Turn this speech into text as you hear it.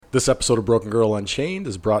This episode of Broken Girl Unchained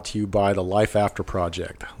is brought to you by the Life After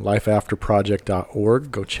Project.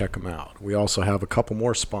 lifeafterproject.org. Go check them out. We also have a couple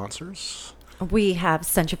more sponsors. We have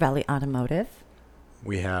Central Valley Automotive.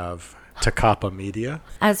 We have Takapa Media.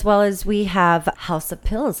 As well as we have House of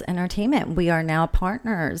Pills Entertainment. We are now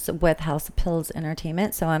partners with House of Pills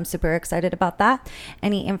Entertainment, so I'm super excited about that.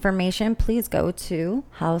 Any information, please go to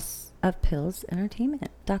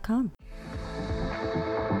houseofpillsentertainment.com.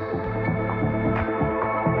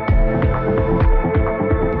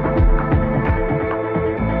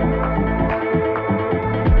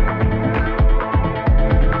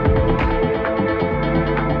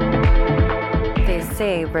 They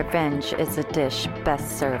say revenge is a dish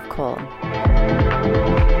best served cold.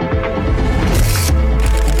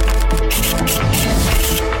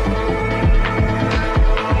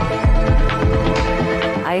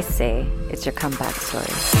 I say it's your comeback story.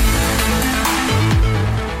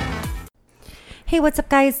 Hey, what's up,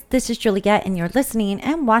 guys? This is Juliet, and you're listening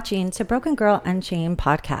and watching to Broken Girl Unchained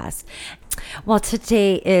podcast. Well,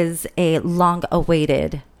 today is a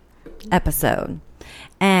long-awaited episode,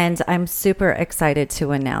 and I'm super excited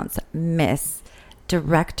to announce Miss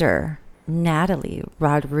Director Natalie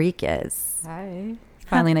Rodriguez. Hi.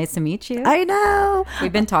 Finally nice to meet you. I know.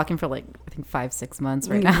 We've been talking for I think 5-6 months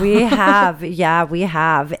right now. We have. Yeah, we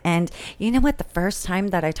have. And you know what? The first time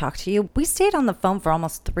that I talked to you, we stayed on the phone for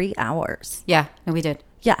almost 3 hours. Yeah, and we did.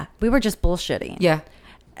 Yeah, we were just bullshitting. Yeah.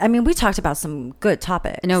 I mean, we talked about some good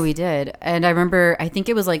topics. No, we did. And I remember, I think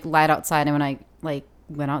it was light outside. And when I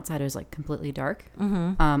went outside, it was completely dark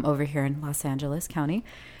over here in Los Angeles County.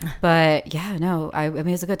 But yeah, no, I mean,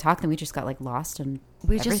 it was a good talk. Then we just got lost and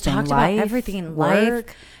we just talked about everything, life,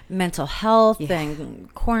 mental health,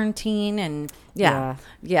 and quarantine, and yeah.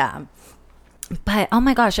 But oh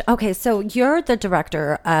my gosh, okay, so you're the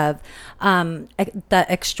director of the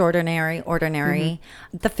Extraordinary Ordinary,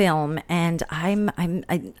 the film, and I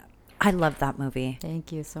love that movie.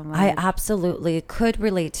 Thank you so much. I absolutely could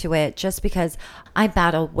relate to it just because I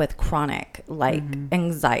battle with chronic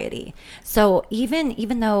anxiety. So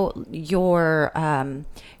even though your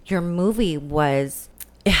movie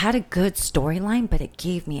it had a good storyline, but it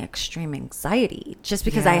gave me extreme anxiety just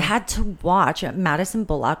because I had to watch Madison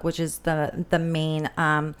Bullock, which is the main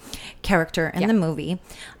character in the movie.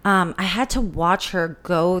 I had to watch her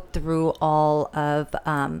go through all of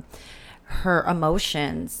her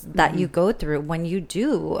emotions that you go through when you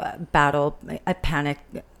do battle a panic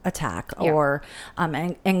attack or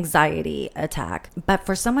an anxiety attack. But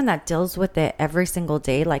for someone that deals with it every single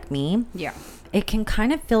day like me, it can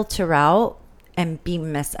kind of filter out and be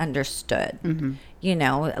misunderstood. You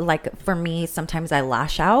know, for me, sometimes I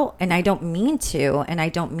lash out and I don't mean to, and I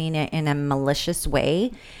don't mean it in a malicious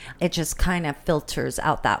way. It just kind of filters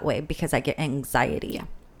out that way because I get anxiety.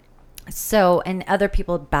 So, and other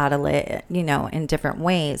people battle it, in different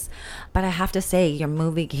ways. But I have to say, your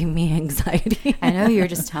movie gave me anxiety. I know you were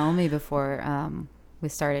just telling me before we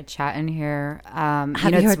started chatting here.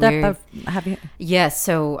 Have you heard that? Have you? Yes.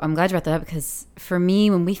 So I'm glad you brought that up because for me,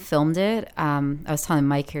 when we filmed it, I was telling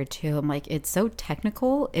Mike here too. I'm like, it's so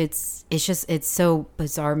technical. It's so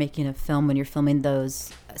bizarre making a film when you're filming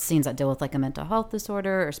those scenes that deal with a mental health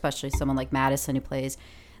disorder, or especially someone like Madison who plays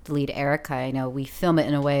the lead Erica. I know we film it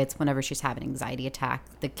in a way, it's whenever she's having an anxiety attack,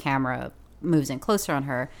 the camera moves in closer on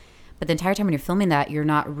her. But the entire time when you're filming that, you're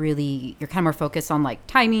kind of more focused on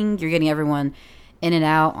timing. You're getting everyone in and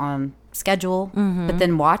out on schedule. But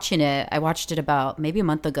then watching it, I watched it about maybe a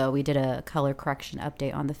month ago. We did a color correction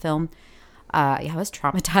update on the film. I was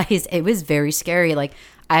traumatized. It was very scary.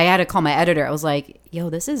 I had to call my editor. I was like, yo,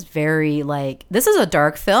 this is very this is a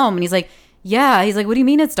dark film. And he's like, yeah. He's like, what do you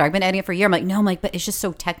mean it's dark? I've been editing it for a year. I'm like, no, but it's just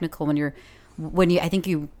so technical when you I think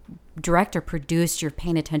you direct or produce, you're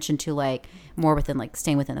paying attention to more within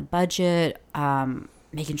staying within the budget,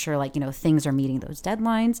 making sure things are meeting those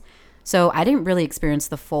deadlines. So I didn't really experience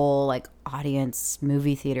the full audience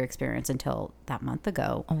movie theater experience until that month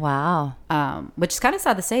ago. Wow. Which is kind of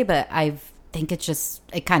sad to say, but I think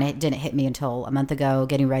it kind of didn't hit me until a month ago,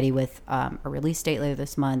 getting ready with a release date later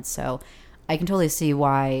this month. So I can totally see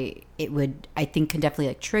why it would, I think, can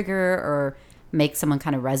definitely trigger or make someone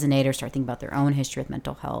kind of resonate or start thinking about their own history with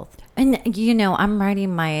mental health. And, I'm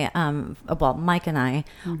writing my, Mike and I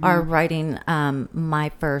are writing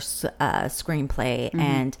my first screenplay.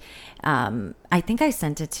 And I think I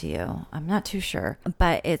sent it to you. I'm not too sure.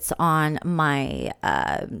 But it's on my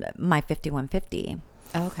 5150.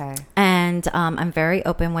 Okay. And I'm very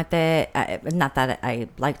open with it. Not that I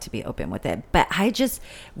like to be open with it, but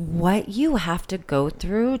what you have to go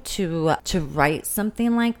through to write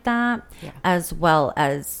something like that, as well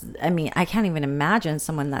as, I mean, I can't even imagine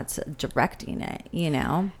someone that's directing it,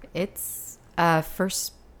 It's a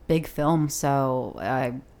first big film, so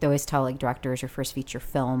I always tell like directors, your first feature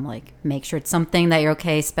film, like make sure it's something that you're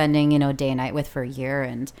okay spending, day and night with for a year.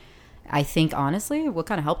 And I think honestly what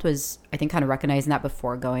kind of helped was I think kind of recognizing that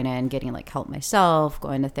before going in, getting like help myself,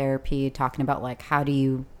 going to therapy, talking about like how do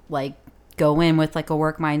you like go in with like a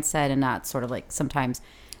work mindset and not sort of like sometimes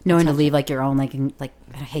knowing to leave like your own like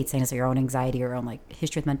I hate saying this, your own anxiety, your own like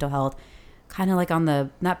history with mental health kind of like on the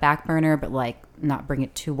not back burner, but like not bring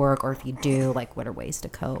it to work, or if you do, like what are ways to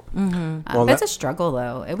cope. Well, that's a struggle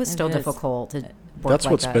though. It was still difficult to work. That's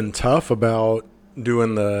like what's been tough about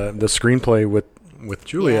doing the screenplay with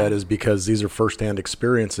Juliet is because these are firsthand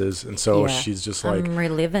experiences, and so she's just like I'm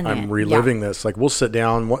reliving this. Like we'll sit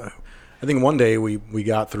down. I think one day we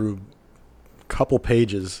got through couple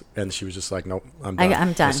pages and she was just like, nope, I'm done.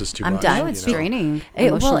 I'm done. This is too I'm much. done. It's draining.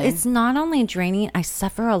 Well, it's not only draining. I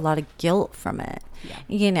suffer a lot of guilt from it.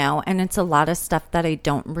 And it's a lot of stuff that I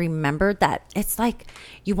don't remember, that it's like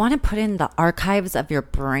you want to put in the archives of your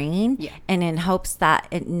brain and in hopes that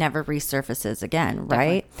it never resurfaces again,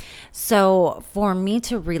 right? Definitely. So for me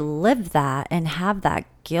to relive that and have that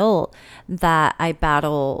guilt that I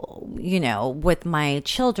battle, with my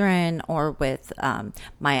children or with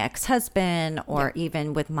my ex-husband or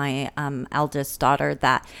even with my eldest daughter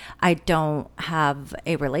that I don't have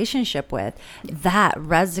a relationship with, that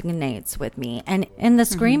resonates with me. And in the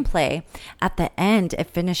screenplay, at the end, it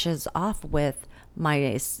finishes off with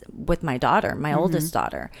my daughter, my oldest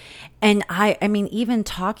daughter. And I mean, even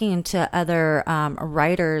talking to other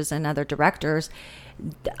writers and other directors,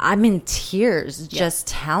 I'm in tears just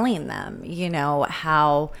telling them,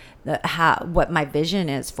 how what my vision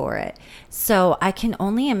is for it. So I can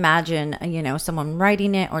only imagine, someone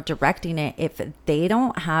writing it or directing it, if they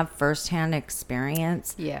don't have firsthand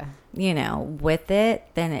experience, with it,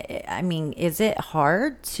 then is it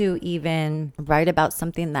hard to even write about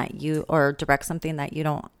something that or direct something that you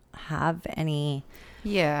don't have any?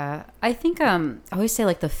 Yeah, I think I always say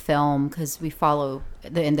like the film, because we follow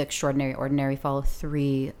in the Extraordinary Ordinary, follow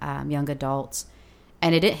 3 young adults,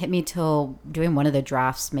 and it didn't hit me till doing one of the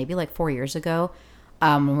drafts maybe like 4 years ago,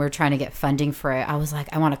 when we were trying to get funding for it. I was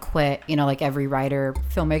like, I want to quit. Like every writer,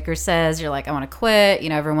 filmmaker says, you're like, I want to quit.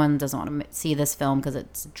 Everyone doesn't want to see this film because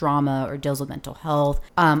it's drama or deals with mental health.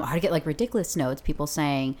 I get like ridiculous notes, people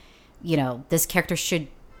saying, this character should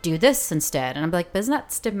do this instead. And I'm like, but isn't that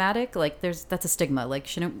stigmatic? Like that's a stigma. Like,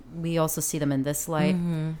 shouldn't we also see them in this light?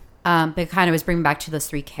 But it kind of was bringing back to those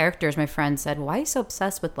 3 characters. My friend said, why are you so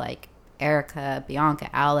obsessed with like Erica, Bianca,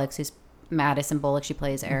 Alex, who's Madison Bullock, she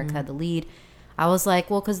plays Erica, the lead. I was like,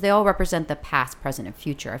 well, because they all represent the past, present, and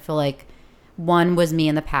future. I feel like one was me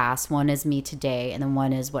in the past, one is me today, and then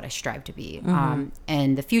one is what I strive to be.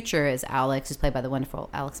 And the future is Alex, who's played by the wonderful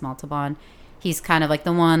Alex Montalban. He's kind of like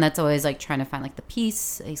the one that's always like trying to find like the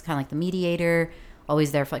peace. He's kind of like the mediator,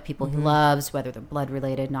 always there for like people he loves, whether they're blood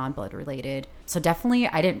related, non-blood related. So definitely,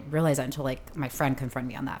 I didn't realize that until like my friend confronted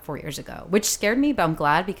me on that 4 years ago, which scared me, but I'm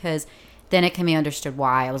glad, because then it can be understood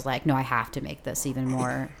why. I was like, no, I have to make this even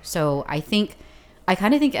more. So I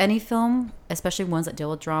kind of think any film, especially ones that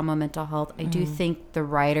deal with drama, mental health, I do think the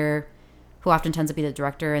writer, who often tends to be the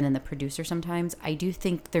director and then the producer sometimes, I do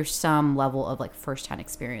think there's some level of like first-hand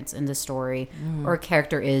experience in the story, or a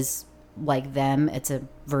character is like them. It's a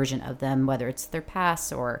version of them, whether it's their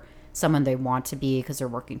past or someone they want to be because they're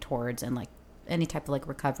working towards, and like any type of like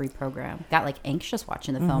recovery program. Got like anxious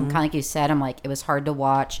watching the film. Kind of like you said, I'm like, it was hard to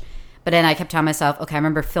watch. But then I kept telling myself, okay, I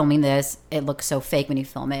remember filming this. It looks so fake when you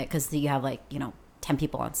film it because you have like, 10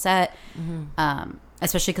 people on set.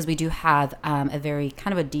 Especially because we do have a very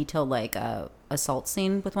kind of a detailed like assault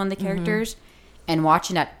scene with one of the characters, and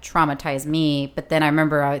watching that traumatized me. But then I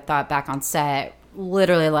remember I thought back on set,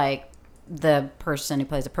 literally like the person who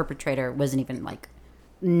plays the perpetrator wasn't even like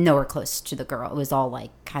nowhere close to the girl. It was all like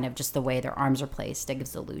kind of just the way their arms are placed that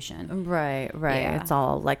gives the illusion. Right. Yeah. It's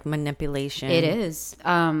all like manipulation. It is.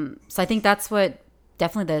 So I think that's what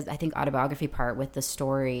definitely the autobiography part with the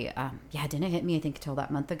story. It didn't hit me I think until that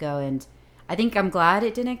month ago, and I think I'm glad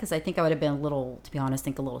it didn't, because I think I would have been a little, to be honest, a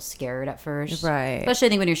little scared at first. Right. Especially I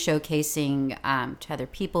think when you're showcasing to other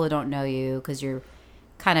people who don't know you, because you're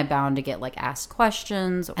kind of bound to get like asked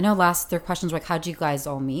questions. I know their questions were like, how'd you guys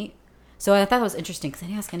all meet? So I thought that was interesting because I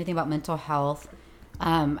didn't ask anything about mental health.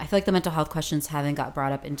 I feel like the mental health questions haven't got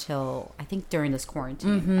brought up until I think during this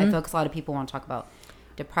quarantine. I feel like a lot of people want to talk about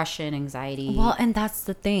depression, anxiety. Well, and that's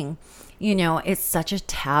the thing. It's such a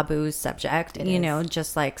taboo subject,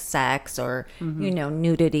 just like sex or,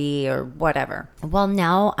 nudity or whatever. Well,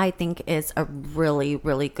 now I think is a really,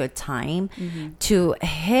 really good time to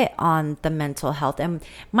hit on the mental health. And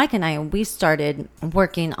Mike and I, we started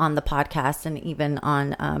working on the podcast and even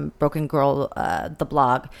on Broken Girl, the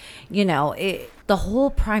blog. The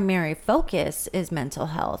whole primary focus is mental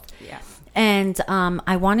health. Yeah. And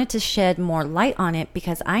I wanted to shed more light on it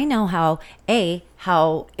because I know how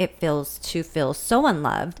it feels to feel so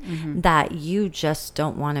unloved that you just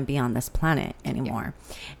don't want to be on this planet anymore.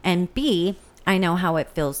 Yeah. And B, I know how it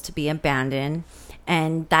feels to be abandoned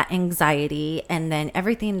and that anxiety and then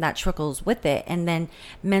everything that trickles with it. And then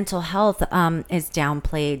mental health is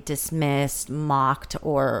downplayed, dismissed, mocked,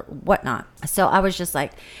 or whatnot. So I was just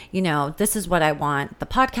like, this is what I want the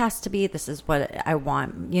podcast to be. This is what I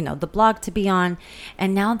want, the blog to be on.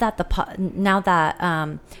 And now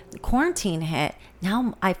that quarantine hit,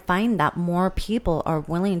 now I find that more people are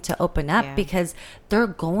willing to open up because they're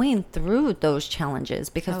going through those challenges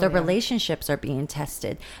because their relationships are being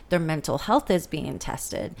tested. Their mental health is being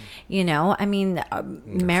tested. Marriages,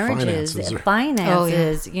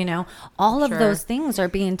 finances, all of those things are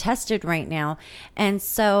being tested right now. And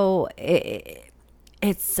so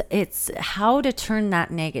it's how to turn that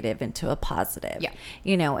negative into a positive. Yeah.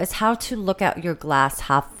 It's how to look at your glass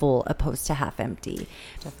half full opposed to half empty.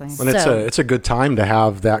 Definitely. And it's a good time to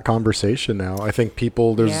have that conversation now. I think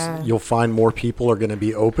you'll find more people are going to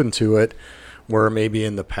be open to it, where maybe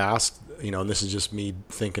in the past, and this is just me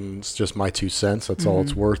thinking, it's just my 2 cents. That's all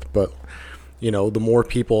it's worth. But, the more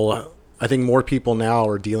people, I think more people now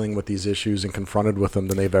are dealing with these issues and confronted with them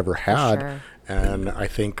than they've ever had. Sure. And I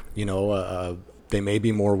think, they may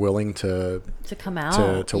be more willing to come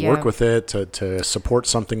out, to work with it, to support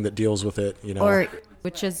something that deals with it, Or,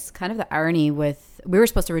 which is kind of the irony with, we were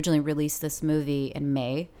supposed to originally release this movie in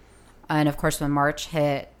May. And of course, when March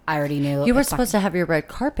hit, I already knew. You were supposed to have your red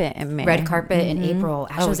carpet in May. Red carpet in April.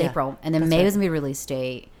 Actually, it was April. And then May was going to be release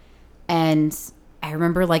date. And I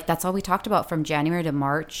remember, that's all we talked about from January to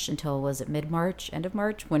March until, was it mid-March, end of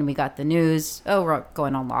March, when we got the news, we're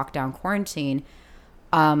going on lockdown, quarantine.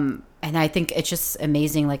 And I think it's just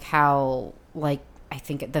amazing, how, I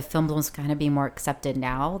think the film was kind of being more accepted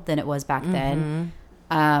now than it was back then.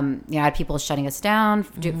 I had people shutting us down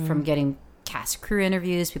from getting cast crew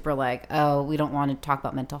interviews. People are like, oh, we don't want to talk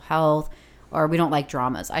about mental health, or we don't like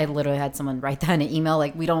dramas. I literally had someone write that in an email,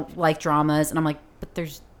 we don't like dramas. And I'm like, but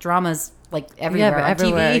there's dramas everywhere on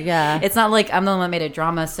everywhere, TV. Yeah. It's not like I'm the one that made a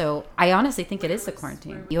drama. So I honestly think it is the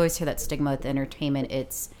quarantine. You always hear that stigma with entertainment.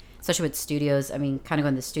 Especially with studios, kind of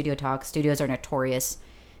going to studio talk, studios are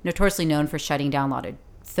notoriously known for shutting down a lot of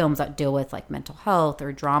films that deal with mental health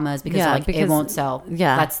or dramas because it won't sell.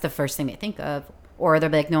 Yeah. That's the first thing they think of. Or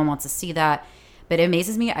they're like, no one wants to see that. But it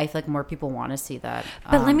amazes me. I feel like more people want to see that.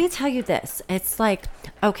 But let me tell you this. It's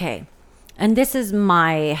okay. And this is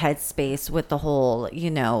my headspace with the whole,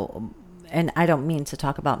 and I don't mean to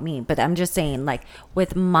talk about me, but I'm just saying,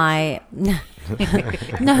 with my no,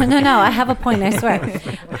 I have a point, I swear.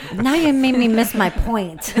 Now you made me miss my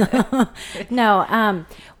point. No,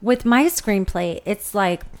 with my screenplay, it's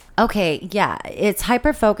okay, yeah, it's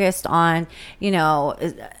hyper focused on,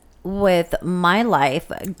 with my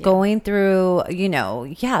life going through,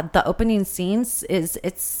 the opening scenes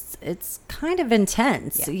it's kind of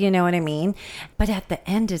intense, you know what I mean? But at the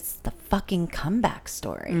end, it's the fucking comeback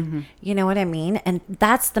story. You know what I mean? And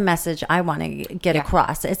that's the message I want to get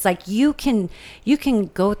across. It's you can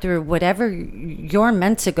go through whatever you're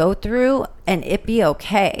meant to go through and it be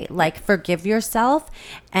okay. Forgive yourself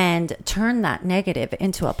and turn that negative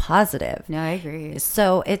into a positive. No, I agree.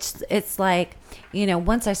 So it's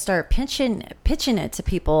once I start pitching it to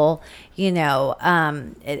people,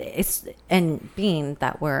 it's, and being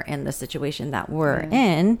that we're in the situation that we're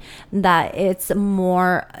in, that it's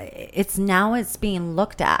being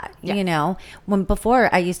looked at, when before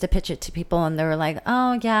I used to pitch it to people and they were like,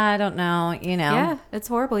 oh yeah, I don't know, Yeah, it's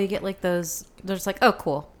horrible. You get those, they're just oh,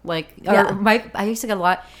 cool. I used to get a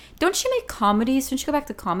lot. Don't you make comedies? Don't you go back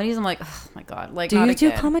to comedies? I'm like, oh my God. Do you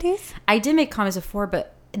do comedies? I did make comedies before,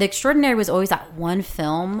 but The Extraordinary was always that one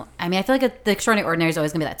film. I feel like The Extraordinary Ordinary is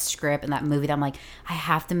always going to be that script and that movie that I'm like, I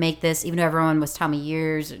have to make this, even though everyone was telling me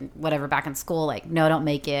years and whatever back in school, no, don't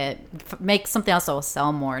make it. Make something else that will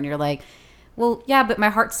sell more. And you're like, well, yeah, but my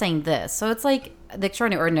heart's saying this. So it's The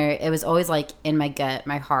Extraordinary Ordinary, it was always in my gut,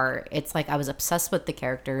 my heart. It's I was obsessed with the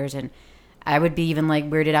characters, and I would be even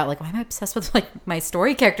weirded out, why am I obsessed with my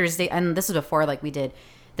story characters? And this was before we did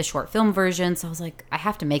the short film version. So I was I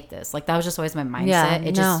have to make this. That was just always my mindset.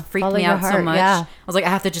 It just freaked me out so much. Yeah. I was I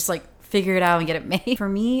have to just figure it out and get it made. For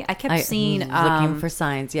me, I kept seeing looking for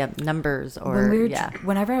signs, numbers or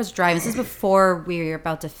whenever I was driving. This is before we were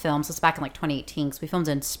about to film, so it's back in like 2018 because we filmed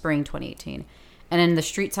in spring 2018. And in the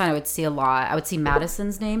street sign, I would see a lot. I would see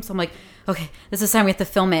Madison's name, so I'm like, okay, this is time we have to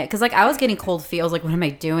film it, because like I was getting cold feet. I was like, what am I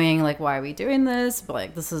doing? Like, why are we doing this? But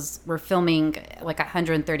like, we're filming like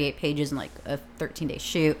 138 pages in like a 13-day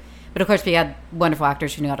shoot. But of course, we had wonderful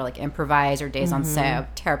actors who knew how to like improvise, or days on set, I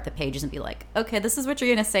would tear up the pages and be like, okay, this is what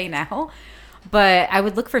you're gonna say now. But I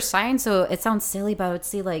would look for signs, so it sounds silly, but I would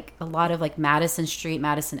see like a lot of like Madison Street,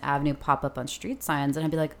 Madison Avenue pop up on street signs, and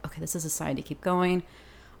I'd be like, okay, this is a sign to keep going.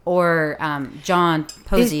 Or John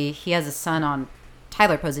Posey, he has a son on,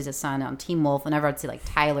 Tyler Posey's a son on Teen Wolf. Whenever I'd see like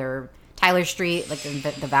Tyler Street, like in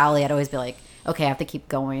the valley, I'd always be like, okay, I have to keep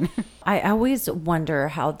going. I always wonder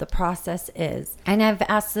how the process is. And I've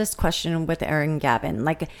asked this question with Aaron Gavin.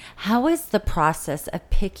 Like, how is the process of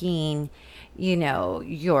picking,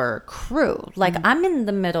 your crew? Like, I'm in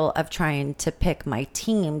the middle of trying to pick my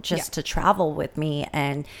team just to travel with me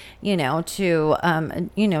and, to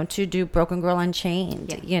do Broken Girl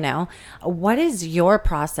Unchained, What is your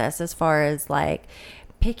process as far as like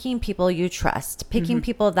picking people you trust, picking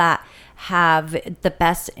people that have the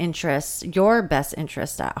best interests, your best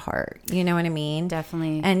interest at heart, you know what I mean?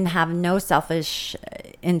 Definitely. And have no selfish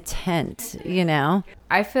intent,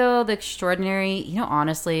 I feel the extraordinary,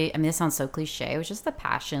 honestly, I mean, this sounds so cliche, it was just the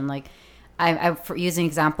passion. Like, I for using an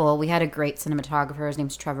example, we had a great cinematographer, his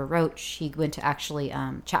name's Trevor Roach. He went to actually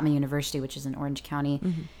Chapman University, which is in Orange County.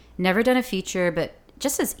 Never done a feature, but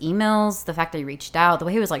just his emails, the fact that he reached out, the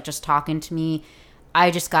way he was like just talking to me, I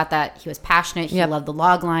just got that he was passionate. He loved the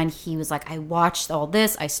log line. He was like, I watched all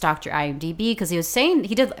this. I stalked your IMDb, because he was saying,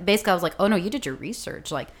 he did, basically I was like, oh no, you did your research.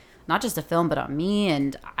 Like, not just a film, but on me.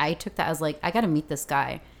 And I took that as like, I got to meet this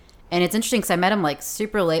guy. And it's interesting because I met him like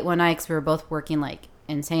super late one night, because we were both working like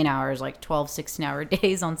insane hours, like 12, 16-hour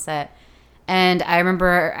days on set. And I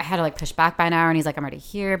remember I had to like push back by an hour, and he's like, I'm already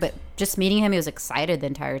here. But just meeting him, he was excited the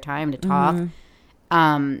entire time to talk.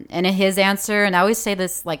 And his answer, and I always say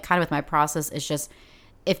this like kind of with my process, is just,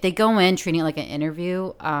 if they go in treating it like an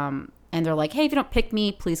interview, and they're like, hey, if you don't pick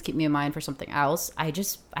me, please keep me in mind for something else. I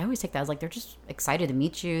always take that as like, they're just excited to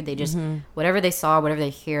meet you. They just, whatever they saw, whatever they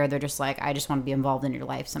hear, they're just like, I just want to be involved in your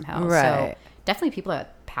life somehow. Right. So definitely people that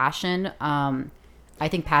have passion. I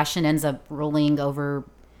think passion ends up ruling over,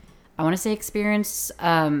 I want to say experience,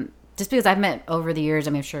 just because I've met over the years,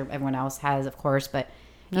 I mean, I'm sure everyone else has, of course, but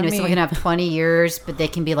someone can have 20 years, but they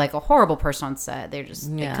can be like a horrible person on set. They're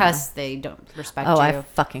just, they cuss, they don't respect you. Oh, I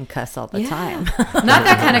fucking cuss all the time. Not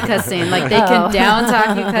that kind of cussing. Like, they can down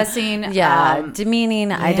talk you cussing.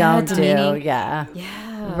 Demeaning, I don't do. Yeah.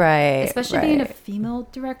 Right. Especially being a female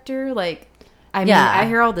director. Like, I mean, I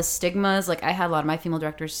hear all the stigmas. Like, I had a lot of my female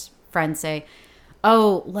directors friends say,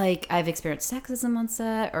 oh, like, I've experienced sexism on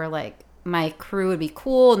set, or like, my crew would be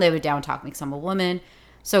cool, and they would down talk me because I'm a woman.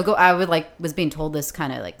 So I would was being told this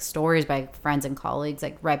kind of like stories by friends and colleagues,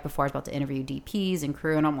 like right before I was about to interview DPs and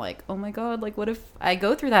crew. And I'm like, oh my God, like what if I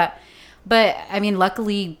go through that? But I mean,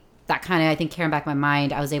 luckily that kind of, I think carrying back my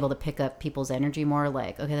mind, I was able to pick up people's energy more,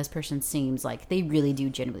 like, okay, this person seems like they really do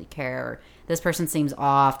genuinely care. Or this person seems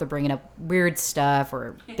off. They're bringing up weird stuff,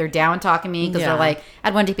 or they're down talking me because they're like, I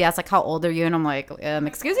had one DP asked like, how old are you? And I'm like,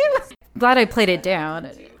 excuse you? Glad I played it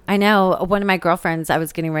down. I know one of my girlfriends, I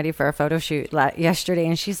was getting ready for a photo shoot yesterday,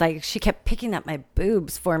 and she's like, she kept picking up my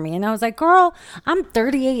boobs for me. And I was like, girl, I'm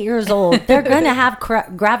 38 years old. They're going to have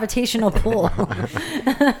gravitational pull.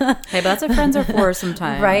 Hey, but that's what friends are for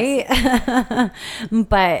sometimes. Right?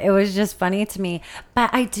 But it was just funny to me. But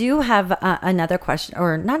I do have another question,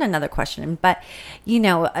 or not another question, but,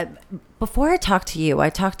 before I talked to you, I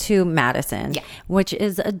talked to Madison, which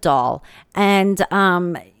is a doll. And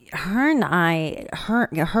her and I,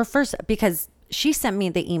 her first, because she sent me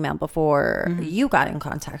the email before you got in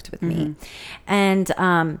contact with me. And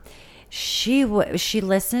she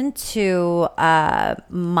listened to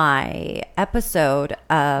my episode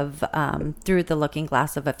of Through the Looking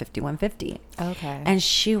Glass of a 5150. Okay. And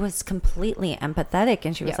she was completely empathetic,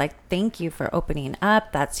 and she was like, thank you for opening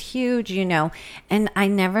up. That's huge, And I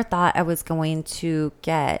never thought I was going to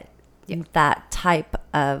get that type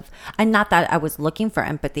of, and not that I was looking for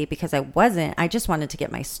empathy, because I wasn't. I just wanted to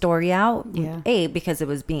get my story out. Because it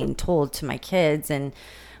was being told to my kids, and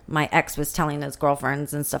my ex was telling his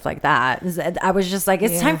girlfriends and stuff like that. I was just like,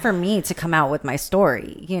 it's time for me to come out with my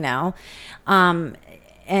story,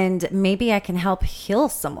 and maybe I can help heal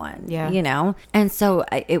someone, And so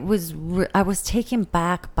I was taken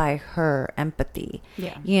back by her empathy.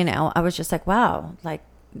 I was just like, wow, like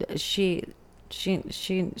she's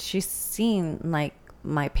seen like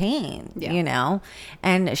my pain, you know?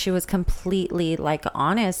 And she was completely like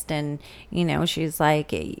honest, and, you know, she's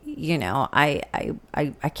like, you know, I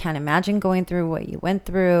can't imagine going through what you went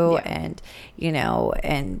through. And, you know,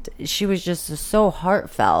 and she was just so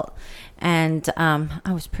heartfelt. And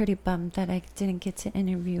I was pretty bummed that I didn't get to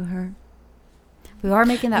interview her. We are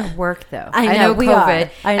making that work, though. I know we COVID.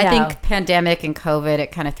 are. I know. I think pandemic and COVID,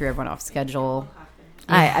 it kind of threw everyone off schedule.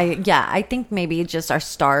 I think maybe just our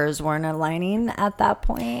stars weren't aligning at that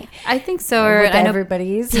point. I think so. With I know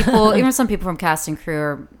everybody's people, even some people from cast and crew,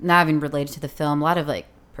 are not even related to the film. A lot of like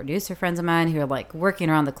producer friends of mine who are like working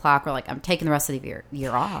around the clock were like, I'm taking the rest of the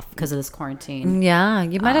year off because of this quarantine. Yeah,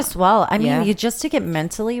 you might as well. I mean, you just to get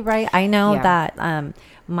mentally right. I know that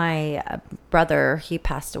my brother, he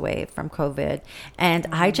passed away from COVID, and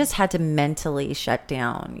I just had to mentally shut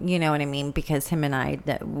down. You know what I mean? Because him and I,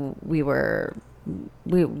 we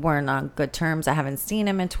weren't on good terms. I haven't seen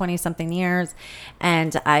him in 20 something years,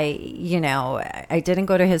 and I didn't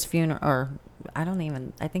go to his funeral, or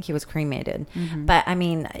I think he was cremated. But I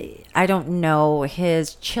mean, I don't know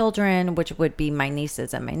his children, which would be my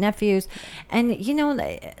nieces and my nephews. And, you know,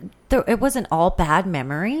 it wasn't all bad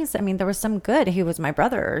memories. I mean, there was some good. He was my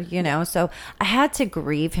brother, you know, so I had to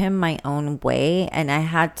grieve him my own way, and I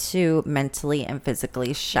had to mentally and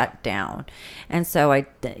physically shut down. And so I,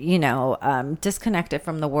 you know, disconnected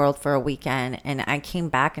from the world for a weekend, and I came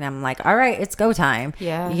back and I'm like, all right, it's go time.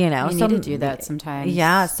 Yeah. You know, you need to do that sometimes.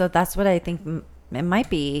 Yeah. So that's what I think it might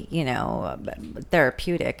be, you know,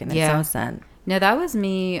 therapeutic in its own sense. No, that was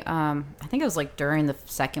me. I think it was like during the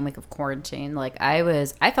second week of quarantine. Like I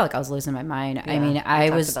felt like I was losing my mind. Yeah, I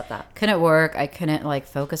mean, couldn't work. I couldn't like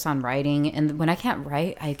focus on writing. And when I can't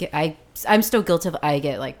write, I'm still guilty of, I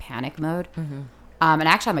get like panic mode. And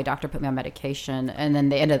actually my doctor put me on medication, and then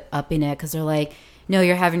they ended up upping it because they're like, no,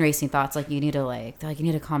 you're having racing thoughts. Like you need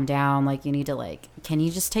to calm down. Like you need to like, can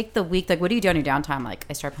you just take the week? Like, what do you do on your downtime? Like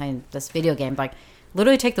I start playing this video game. Like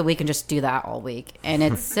literally take the week and just do that all week. And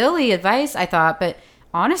it's silly advice, I thought, but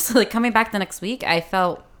honestly, like coming back the next week, I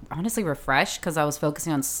felt honestly refreshed because I was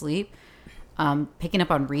focusing on sleep, picking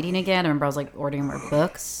up on reading again. I remember I was like ordering more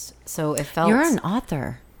books. So it felt... You're an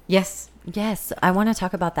author. Yes. Yes, I want to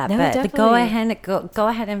talk about that. No, but definitely. go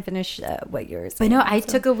ahead and finish what you're saying. But no, I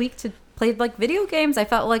took a week to play like video games. I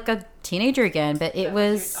felt like a teenager again. But it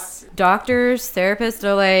was doctors, therapists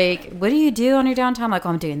are like, "What do you do on your downtime?" I'm like, "Oh,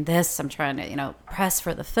 I'm doing this. I'm trying to, you know, press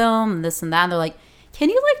for the film and this and that." And they're like,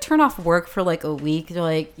 "Can you like turn off work for like a week?" They're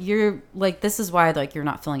like, "You're like, this is why like you're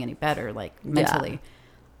not feeling any better like mentally."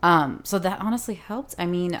 So that honestly helped. I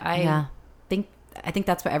mean, I think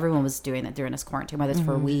that's what everyone was doing during this quarantine, whether it's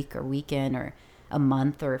for a week or weekend or a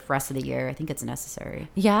month or for the rest of the year. I think it's necessary.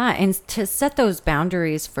 Yeah, and to set those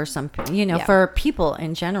boundaries for some, you know, for people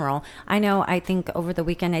in general. I know, I think over the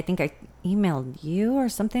weekend, I think I emailed you or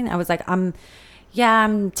something. I was like, I'm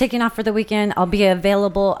taking off for the weekend. I'll be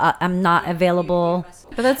available. I'm not available.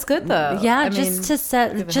 But that's good though. Yeah, just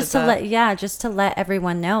to let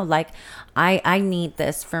everyone know, like, I need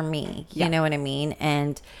this for me. You know what I mean?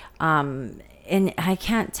 And I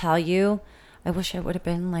can't tell you, I wish I would have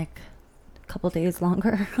been like a couple days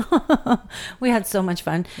longer. We had so much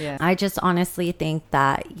fun. Yeah. I just honestly think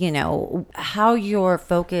that, you know, how your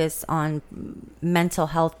focus on mental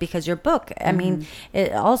health, because your book, I mean,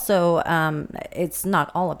 it also, it's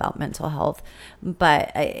not all about mental health,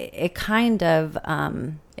 but it kind of,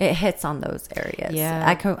 it hits on those areas. Yeah.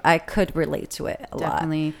 I could relate to it a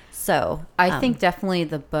lot. So I think definitely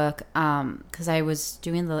the book, because I was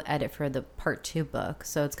doing the edit for the part 2 book,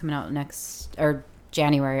 so it's coming out next or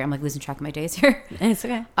January. I'm like losing track of my days here. It's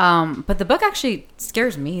okay. But the book actually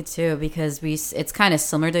scares me too, because it's kind of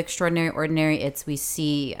similar to Extraordinary Ordinary. We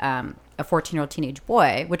see a 14-year-old teenage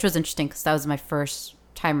boy, which was interesting because that was my first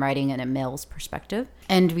time writing in a male's perspective,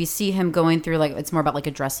 and we see him going through like, it's more about like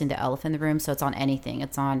addressing the elephant in the room. So it's on anything.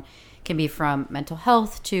 Can be from mental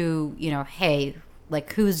health to, you know, hey,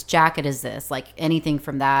 like whose jacket is this? Like anything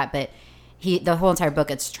from that. But the whole entire book,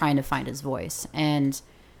 it's trying to find his voice. And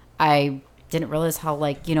I didn't realize how,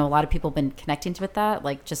 like, you know, a lot of people have been connecting with that,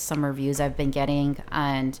 like just some reviews I've been getting,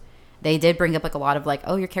 and they did bring up like a lot of like,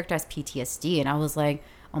 oh, your character has PTSD. And I was like,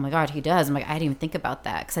 oh my God, he does. I'm like, I didn't even think about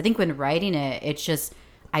that. Because I think when writing it, it's just,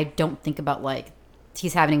 I don't think about like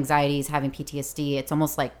he's having anxiety, he's having PTSD. It's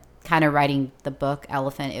almost like kind of writing the book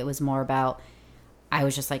Elephant. It was more about, I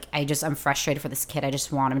was just like, I'm frustrated for this kid. I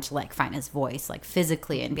just want him to like find his voice like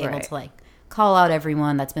physically and be able to like call out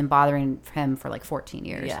everyone that's been bothering him for like 14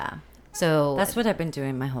 years. Yeah. So that's what I've been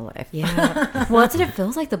doing my whole life. Yeah. Well, that's what it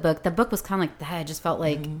feels like. The book was kind of like that. I just felt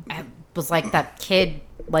like I was like that kid,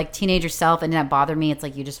 like teenager self, and that bothered me. It's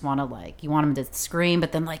like you just want to you want them to scream,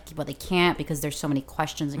 but then but they can't because there's so many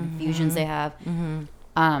questions and confusions they have.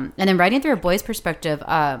 And then writing through a boy's perspective,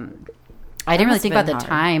 I didn't really think about the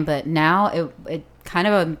time, but now it kind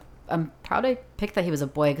of I'm proud I picked that he was a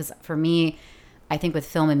boy, because for me, I think with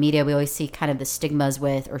film and media, we always see kind of the stigmas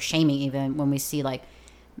or shaming, even when we see like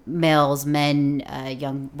males, men,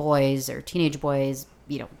 young boys or teenage boys,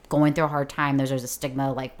 going through a hard time. There's a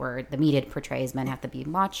stigma like where the media portrays men have to be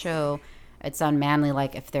macho. It's unmanly,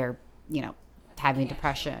 like if they're, having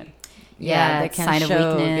depression. Yeah, it's sign of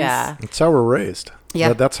weakness. Yeah, it's how we're raised.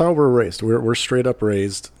 Yeah, that's how we're raised. We're straight up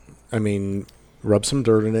raised. I mean, rub some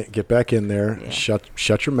dirt in it, get back in there,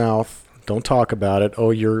 shut your mouth. Don't talk about it.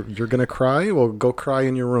 Oh, you're gonna cry? Well, go cry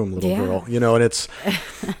in your room, little girl. And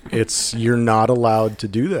it's you're not allowed to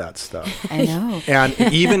do that stuff. I know. And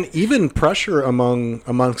even pressure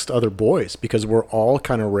amongst other boys, because we're all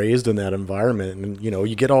kind of raised in that environment. And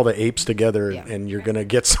you get all the apes together, and you're gonna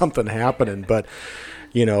get something happening. But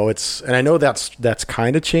it's, and I know that's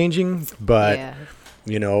kind of changing, but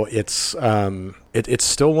it's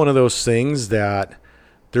still one of those things that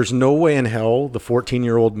there's no way in hell the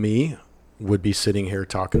 14-year-old me would be sitting here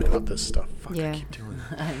talking about this stuff. Fuck, I keep doing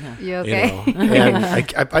that. I know. You okay? And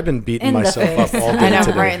I've been beating myself up all day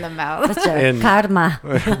today. Right in the mouth. Karma.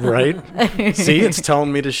 Right? See, it's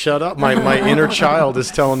telling me to shut up. My inner child is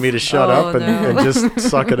telling me to shut up and just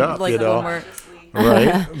suck it up,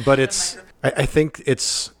 Right? But I think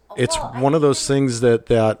it's one of those things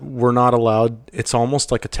that we're not allowed. It's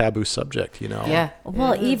almost like a taboo subject, Yeah.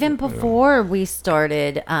 Well, even before we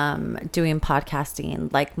started doing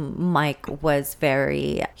podcasting, like Mike was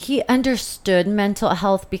he understood mental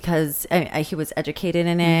health because he was educated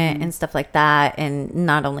in it and stuff like that. And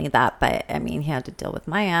not only that, but I mean, he had to deal with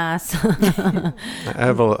my ass. I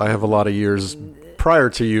have a lot of years prior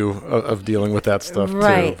to you of dealing with that stuff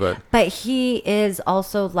too, but he is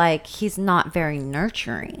also he's not very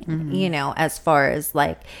nurturing, as far as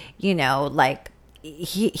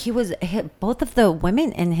both of the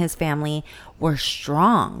women in his family were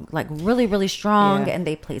strong, really, really strong, and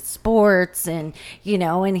they played sports, and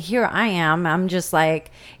and here I am, I'm just I'm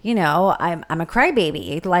a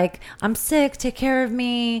crybaby, I'm sick, take care of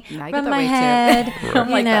me, rub my head,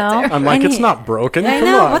 I'm like, it's not broken. I Come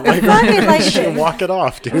know, on. what the fuck? You should walk it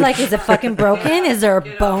off, dude. Is it fucking broken? Is there a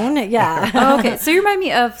bone? Yeah. Oh, okay, so you remind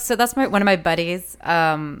me of, that's one of my buddies,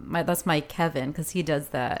 that's my Kevin, because he does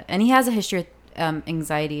that, and he has a history of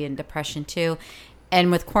anxiety and depression too. And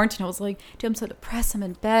with quarantine, I was like, dude, I'm so depressed, I'm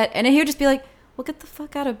in bed. And he would just be like, well, get the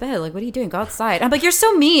fuck out of bed. What are you doing? Go outside. I'm like, you're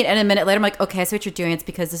so mean. And a minute later, I'm like, okay, I see what you're doing. It's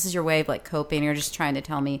because this is your way of coping. You're just trying to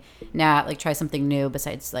tell me, try something new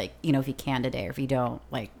besides if you can today, or if you don't,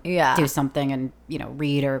 do something and,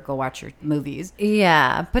 read or go watch your movies.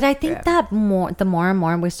 Yeah. But I think that the more and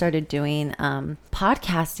more we started doing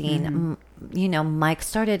podcasting, Mike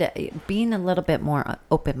started being a little bit more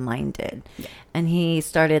open-minded, and he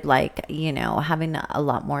started having a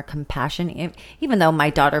lot more compassion, even though my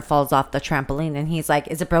daughter falls off the trampoline and he's like,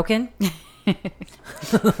 is it broken?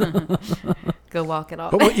 Go walk it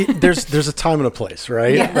off. But there's a time and a place,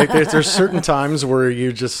 right? Yeah. There's certain times where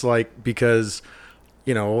you just because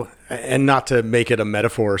and not to make it a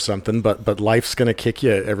metaphor or something, but life's going to kick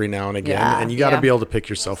you every now and again, and you got to be able to pick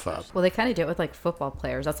yourself up. Well, they kind of do it with football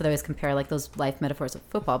players. That's what I always compare those life metaphors of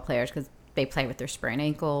football players, because they play with their sprained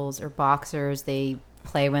ankles, or boxers. They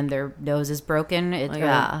play when their nose is broken.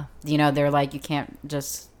 They're you can't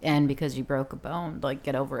just end because you broke a bone.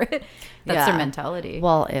 Get over it. That's their mentality.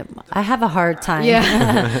 Well, I have a hard time. Yeah. I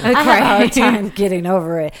have a hard time getting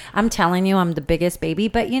over it. I'm telling you, I'm the biggest baby,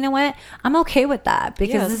 but you know what? I'm okay with that,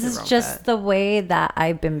 because this is just the way that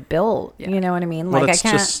I've been built. Yeah. You know what I mean? Well,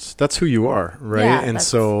 that's who you are, right? Yeah, and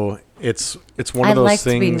so it's one of those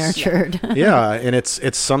things. I like to be nurtured. Yeah, and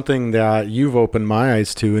it's something that you've opened my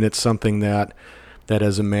eyes to, and it's something that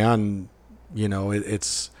as a man,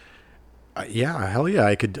 it's hell yeah,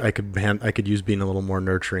 I could use being a little more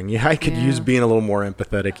nurturing. Yeah, I could use being a little more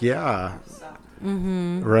empathetic. Yeah,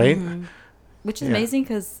 right. Mm-hmm. Which is amazing,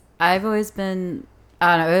 because I've always been,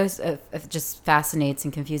 I don't know, it just fascinates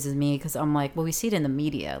and confuses me, because I'm like, well, we see it in the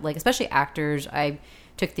media, especially actors. I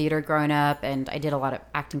took theater growing up, and I did a lot of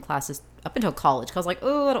acting classes up until college, because I was like,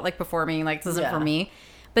 oh, I don't like performing, this isn't for me.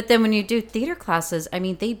 But then when you do theater classes, I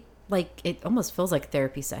mean, they it almost feels like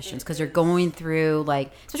therapy sessions, because you're going through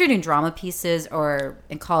especially doing drama pieces, or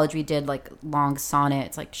in college we did long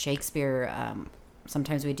sonnets, Shakespeare.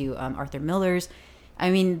 Sometimes we do Arthur Miller's. I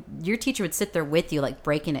mean, your teacher would sit there with you, like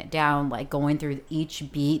breaking it down, like going through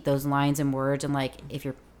each beat, those lines and words. And like, if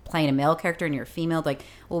you're playing a male character and you're a female, like,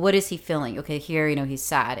 well, what is he feeling? Okay, here, you know, he's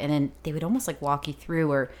sad. And then they would almost like walk you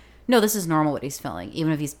through, or no, this is normal what he's feeling,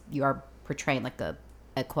 even if you are portraying like a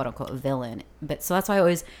quote unquote villain. But so that's why it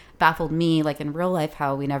always baffled me, like in real life,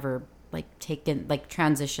 how we never like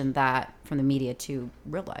transition that from the media to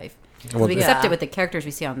real life. Well, we accept it with the characters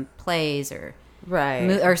we see on plays or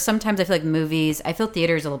or sometimes I feel like movies. I feel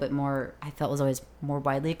theater is a little bit more. I felt was always more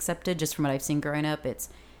widely accepted just from what I've seen growing up.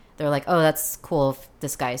 They're like, oh, that's cool if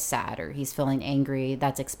this guy's sad or he's feeling angry.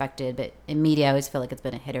 That's expected. But in media, I always feel like it's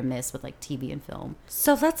been a hit or miss with like TV and film.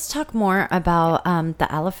 So let's talk more about the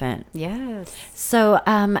elephant. Yes. So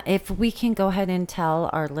if we can go ahead and tell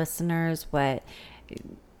our listeners what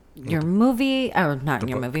your movie, or not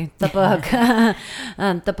your movie, the book,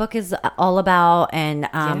 the book is all about, and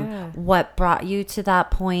what brought you to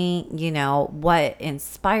that point, you know, what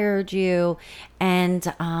inspired you,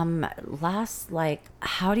 and last, like,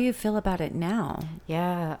 how do you feel about it now?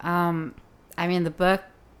 Yeah. I mean, the book,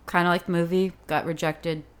 kind of like the movie, got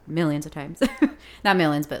rejected millions of times. Not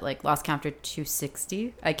millions, but like lost count after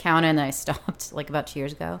 260. I counted and I stopped like about 2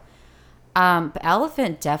 years ago. But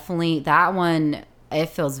Elephant, definitely, that one, it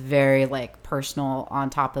feels very like personal, on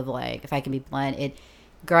top of like, if I can be blunt,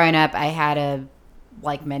 growing up, I had a,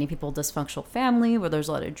 like many people, dysfunctional family where there's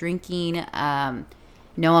a lot of drinking.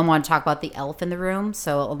 No one wanted to talk about the elephant in the room.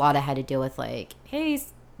 So a lot I had to deal with, like, hey,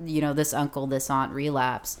 you know, this uncle, this aunt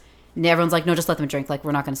relapse. And everyone's like, no, just let them drink. Like,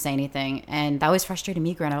 we're not going to say anything. And that always frustrated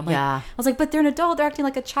me growing up. I was like, but they're an adult. They're acting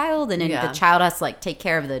like a child. And then the child has to like take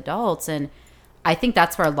care of the adults. And I think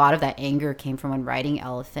that's where a lot of that anger came from when writing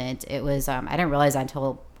Elephant. It was, I didn't realize that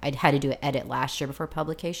until I had to do an edit last year before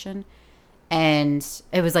publication. And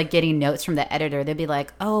it was like getting notes from the editor. They'd be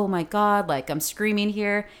like, oh my God, like I'm screaming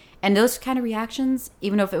here. And those kind of reactions,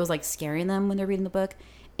 even though if it was like scaring them when they're reading the book,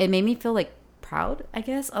 it made me feel like proud, I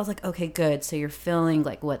guess. I was like, okay, good. So you're feeling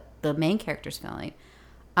like what the main character's feeling.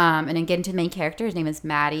 And then getting to the main character, his name is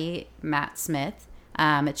Matt Smith.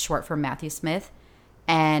 It's short for Matthew Smith.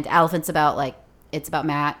 And Elephant's it's about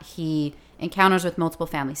Matt. He encounters with multiple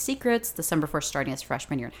family secrets the summer before starting his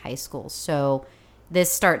freshman year in high school. So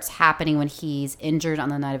this starts happening when he's injured on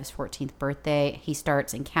the night of his 14th birthday. He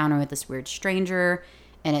starts encountering with this weird stranger,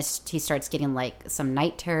 and he starts getting like some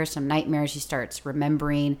night terrors, some nightmares. He starts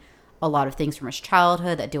remembering a lot of things from his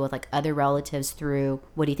childhood that deal with like other relatives through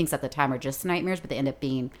what he thinks at the time are just nightmares, but they end up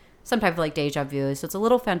being some type of like deja vu. So it's a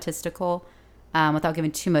little fantastical without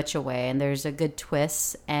giving too much away. And there's a good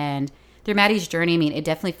twist. And through Maddie's journey, I mean, it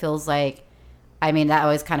definitely feels like, I mean, that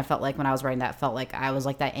always kind of felt like when I was writing that, felt like I was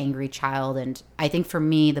like that angry child. And I think for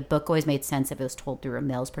me, the book always made sense if it was told through a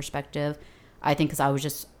male's perspective. I think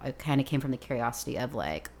because I kind of came from the curiosity of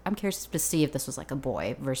like, I'm curious to see if this was like a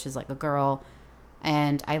boy versus like a girl.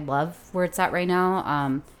 And I love where it's at right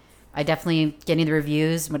now. I definitely, getting the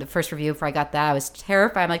reviews, when the first review before I got that, I was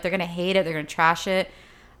terrified. I'm like, they're going to hate it. They're going to trash it.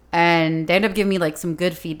 And they ended up giving me like some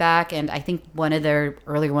good feedback. And I think one of their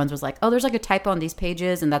earlier ones was like, oh, there's like a typo on these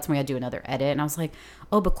pages. And that's when I do another edit. And I was like,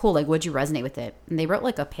 oh, but cool. Like, what'd you resonate with it? And they wrote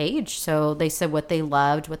like a page. So they said what they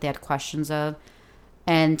loved, what they had questions of.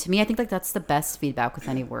 And to me, I think like that's the best feedback with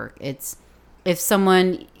any work. It's if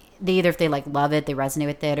someone, if they like love it, they resonate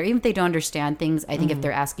with it, or even if they don't understand things, I think if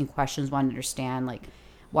they're asking questions, want to understand like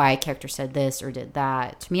why a character said this or did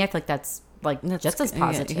that. To me, I feel like that's just as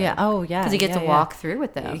positive. Yeah. Oh, yeah. Because you get to walk through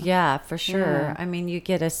with them. Yeah, for sure. Yeah. I mean, you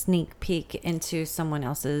get a sneak peek into someone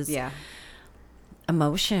else's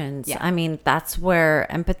emotions. Yeah. I mean, that's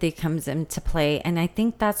where empathy comes into play. And I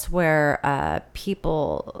think that's where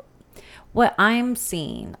people, what I'm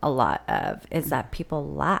seeing a lot of is that people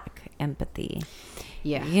lack empathy.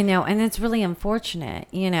 Yeah. You know, and it's really unfortunate,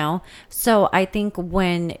 you know. So I think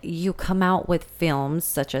when you come out with films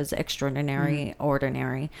such as Extraordinary,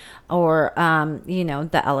 Ordinary, or, you know,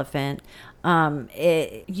 The Elephant,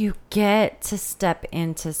 you get to step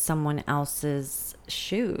into someone else's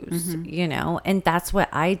shoes, you know. And that's what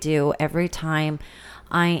I do every time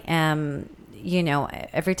I am, you know,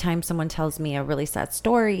 every time someone tells me a really sad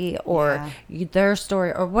story or their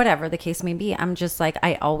story or whatever the case may be, I'm just like,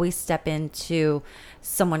 I always step into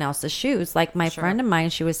someone else's shoes. Like my friend of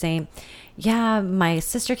mine, she was saying, yeah, my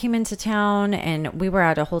sister came into town and we were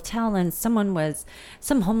at a hotel and some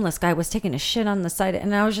homeless guy was taking a shit on the side.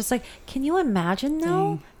 And I was just like, can you imagine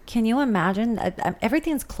though? Can you imagine?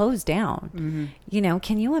 Everything's closed down. You know,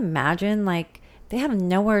 can you imagine like, they have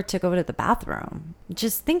nowhere to go to the bathroom.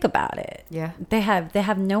 Just think about it. Yeah. They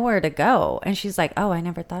have nowhere to go. And she's like, oh, I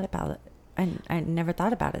never thought about it. I never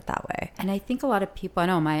thought about it that way. And I think a lot of people, I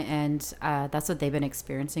know on my end, that's what they've been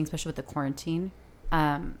experiencing, especially with the quarantine.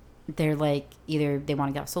 they're like either they want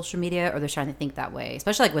to get off social media or they're starting to think that way,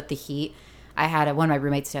 especially like with the heat. I had one of my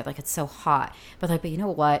roommates said like, it's so hot, but you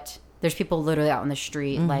know what, there's people literally out on the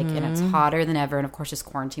street like, and it's hotter than ever, and of course this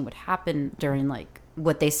quarantine would happen during like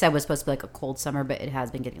what they said was supposed to be like a cold summer, but it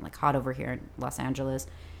has been getting like hot over here in Los Angeles.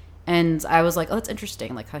 And I was like, oh, that's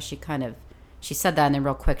interesting, like how she said that, and then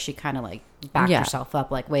real quick she kind of like backed herself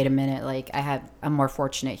up, like, wait a minute, like I'm more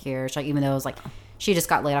fortunate here. She's like, even though it was like she just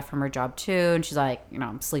got laid off from her job too, and she's like, you know,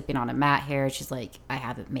 I'm sleeping on a mat here. She's like, I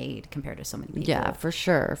have it made compared to so many people. Yeah, for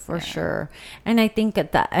sure. And I think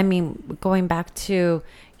that, I mean, going back to,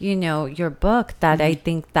 you know, your book, that I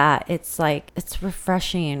think that it's like, it's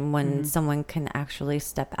refreshing when someone can actually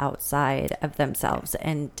step outside of themselves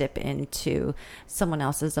and dip into someone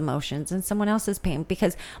else's emotions and someone else's pain.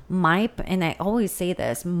 Because and I always say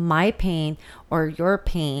this, my pain or your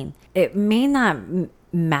pain, it may not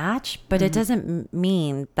match, but it doesn't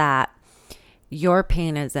mean that your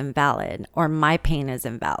pain is invalid or my pain is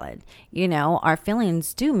invalid. You know, our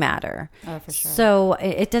feelings do matter. Oh, for sure. So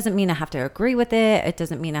it doesn't mean I have to agree with it. It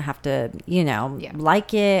doesn't mean I have to, you know,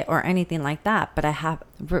 like it or anything like that. But I have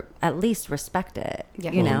at least respect it.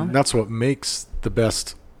 Yeah. You know, that's what makes the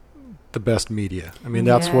best media. I mean,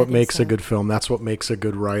 that's what makes a good film. That's what makes a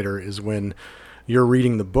good writer, is when you're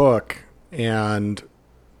reading the book and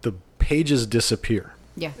the pages disappear.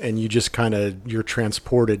 Yeah. And you just you're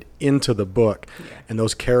transported into the book, and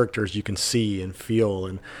those characters you can see and feel,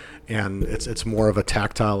 and it's more of a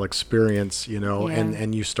tactile experience, you know,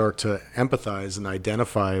 and you start to empathize and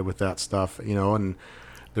identify with that stuff, you know, and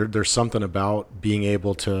there's something about being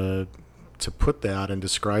able to put that and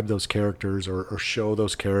describe those characters or show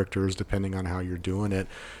those characters, depending on how you're doing it,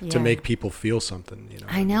 to make people feel something, you know.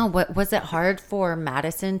 I know. What was it hard for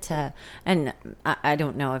Madison to, and I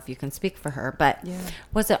don't know if you can speak for her, but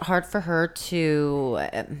was it hard for her to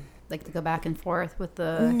like to go back and forth with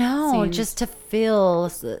the scenes? Just to feel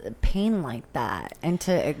pain like that, and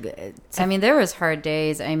to I mean, there was hard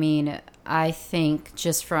days. I mean, I think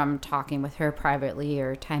just from talking with her privately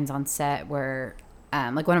or times on set where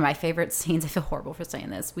like one of my favorite scenes, I feel horrible for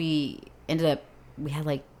saying this, we had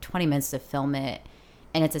like 20 minutes to film it,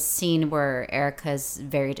 and it's a scene where Erica's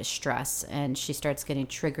very distressed and she starts getting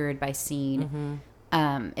triggered by seeing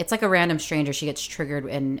it's like a random stranger. She gets triggered,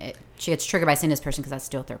 and she gets triggered by seeing this person because that's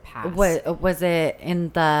still their past. Was it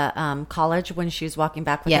in the college when she was walking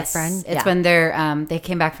back with her friend? It's when they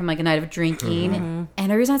came back from like a night of drinking. And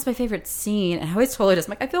the reason that's my favorite scene, and I always told her this,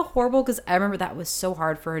 I'm like, I feel horrible because I remember that was so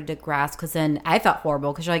hard for her to grasp, because then I felt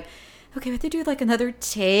horrible because you're like, okay, we have to do like another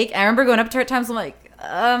take. I remember going up to her at times, I'm like,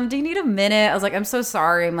 do you need a minute? I was like, I'm so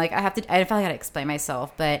sorry. I'm like, I felt like I had to explain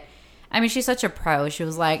myself, but I mean, she's such a pro. She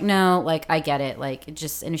was like, no, like, I get it. Like,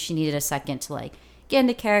 and if she needed a second to, like, get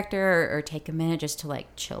into character or take a minute just to, like,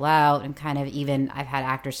 chill out, and kind of even, I've had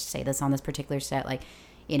actors say this on this particular set, like,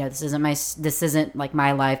 you know, this isn't like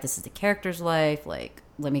my life. This is the character's life. Like,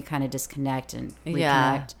 let me kind of disconnect and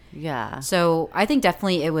reconnect. Yeah. So I think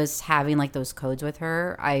definitely it was having, like, those codes with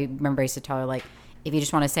her. I remember I used to tell her, like, if you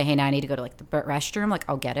just want to say, hey, now I need to go to, like, the restroom, like,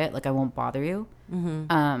 I'll get it. Like, I won't bother you.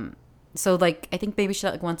 So, like, I think maybe she did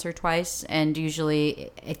it like once or twice. And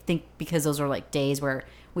usually, I think because those were, like, days where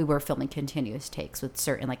we were filming continuous takes with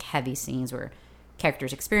certain, like, heavy scenes where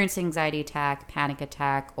characters experience anxiety attack, panic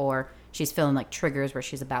attack, or she's feeling, like, triggers where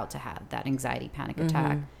she's about to have that anxiety, panic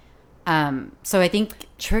attack. So I think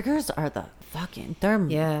triggers are the they're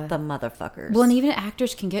the motherfuckers. Well, and even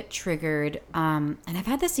actors can get triggered. And I've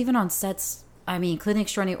had this even on sets, I mean, including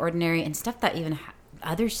Extraordinary Ordinary and stuff that even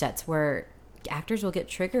other sets where actors will get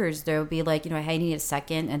triggers. There'll be like, you know, hey, I need a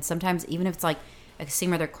second. And sometimes even if it's like a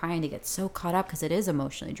scene where they're crying, they get so caught up because it is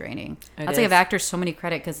emotionally draining. I'd say give actors so many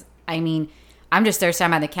credit, because I mean, I'm just there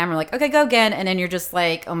standing by the camera like, okay, go again. And then you're just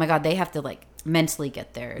like, oh my God, they have to like mentally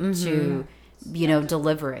get there to, you know,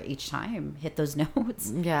 deliver it each time, hit those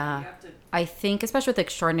notes. Yeah. I think especially with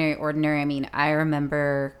Extraordinary Ordinary, I mean, I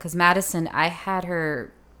remember because Madison, I had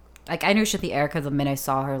her, like, I knew she'd be Erica the minute I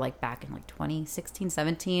saw her, like, back in, like, 2016,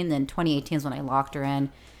 17. Then 2018 is when I locked her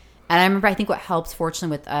in. And I remember, I think what helps,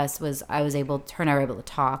 fortunately, with us was her and I were able to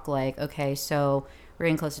talk. Like, okay, so we're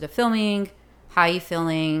getting closer to filming. How are you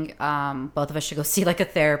feeling? Both of us should go see, like, a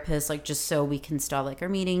therapist, like, just so we can start, like, our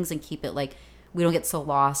meetings and keep it, like, we don't get so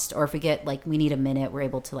lost. Or if we get, like, we need a minute, we're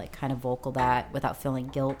able to, like, kind of vocal that without feeling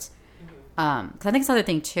guilt. Because I think it's another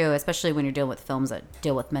thing too, especially when you're dealing with films that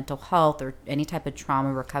deal with mental health or any type of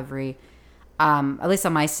trauma recovery. At least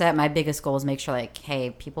on my set, my biggest goal is make sure, like, hey,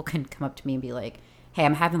 people can come up to me and be like, hey,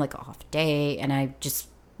 I'm having like an off day, and I just,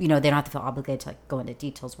 you know, they don't have to feel obligated to like go into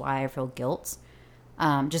details why I feel guilt.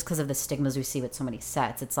 just because of the stigmas we see with so many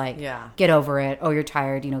sets. It's like, Yeah. get over it. Oh, you're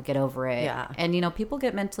tired, get over it. Yeah. And, people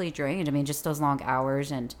get mentally drained. I mean, just those long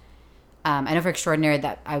hours. And I know for Extraordinary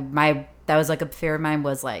that that was like a fear of mine,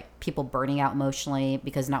 was like people burning out emotionally,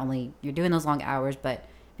 because not only you're doing those long hours, but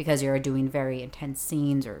because you're doing very intense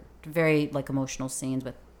scenes or very like emotional scenes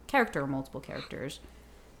with multiple characters.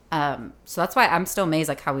 So that's why I'm still amazed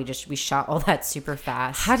like how we shot all that super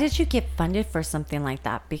fast. How did you get funded for something like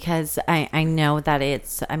that? Because I know that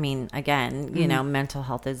it's, I mean, again, mental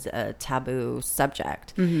health is a taboo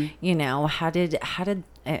subject. How did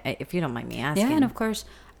if you don't mind me asking? Yeah, and of course.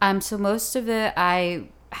 So most of it, I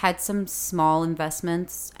had some small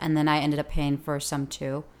investments, and then I ended up paying for some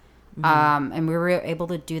too. And we were able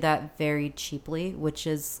to do that very cheaply, which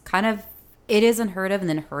is kind of, it is unheard of and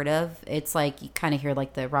then heard of. It's like you kind of hear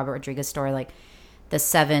like the Robert Rodriguez story, like the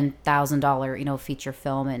 $7,000, feature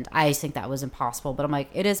film. And I just think that was impossible. But I'm like,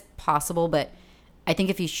 it is possible. But I think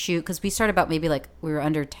if you shoot, because we started about maybe like we were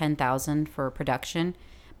under 10,000 for production.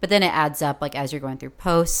 But then it adds up, like, as you're going through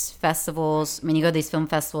posts, festivals. I mean, you go to these film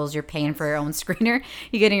festivals, you're paying for your own screener.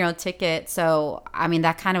 You're getting your own ticket. So, I mean,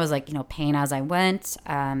 that kind of was, like, paying as I went.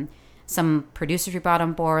 Some producers we brought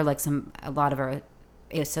on board, like a lot of our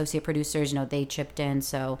associate producers, they chipped in.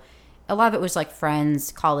 So, a lot of it was, like,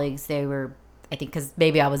 friends, colleagues. They were, I think, because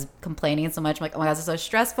maybe I was complaining so much. I'm like, oh, my God, this is so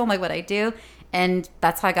stressful. I'm like, what I do? And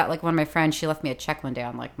that's how I got, like, one of my friends, she left me a check one day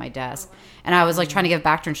on, like, my desk. And I was, like, trying to give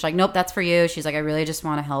back to her. And she's like, nope, that's for you. She's like, I really just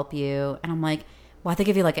want to help you. And I'm like, well, I have to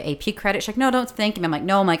give you, like, an AP credit. She's like, no, don't thank me. I'm like,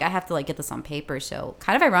 no, I have to, like, get this on paper. So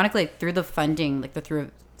kind of ironically, like, through the funding, like,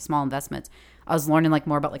 through small investments, I was learning, like,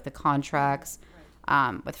 more about, like, the contracts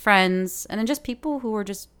with friends. And then just people who were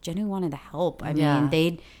just genuinely wanting to help. I mean,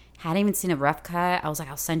 they hadn't even seen a rough cut. I was like,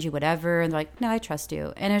 I'll send you whatever. And they're like, no, I trust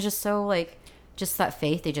you. And it was just so, like, just that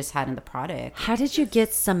faith they just had in the product. How did you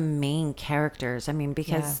get some main characters? I mean,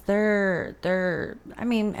 because they're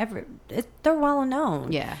well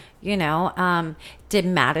known. Yeah. Did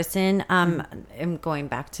Madison, I'm going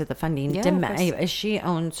back to the funding. Yeah, she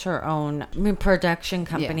owns her own production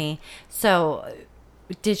company. Yeah. So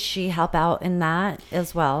did she help out in that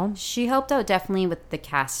as well? She helped out definitely with the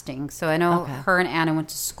casting. So I know her and Anna went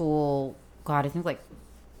to school, God, I think like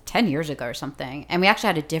 10 years ago or something. And we actually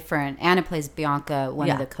had a different, Anna plays Bianca, one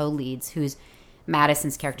of the co-leads, who's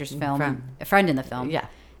Madison's character's a friend in the film. Yeah.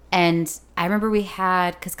 And I remember we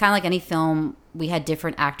had, because kind of like any film, we had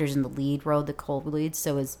different actors in the lead role, the co-leads.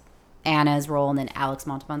 So it was Anna's role and then Alex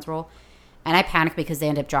Montalban's role. And I panicked because they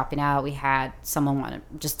ended up dropping out. We had someone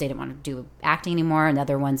they didn't want to do acting anymore.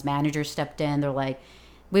 Another one's manager stepped in. They're like,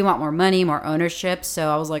 we want more money, more ownership. So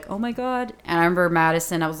I was like, oh my God. And I remember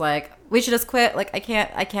Madison, I was like, we should just quit. Like, I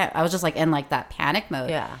can't. I was just like in like that panic mode.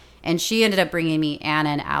 Yeah. And she ended up bringing me Anna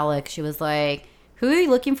and Alex. She was like, who are you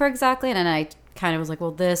looking for exactly? And then I kind of was like,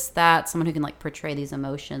 well, this, that, someone who can like portray these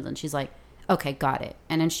emotions. And she's like, okay, got it.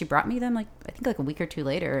 And then she brought me them like, I think like a week or two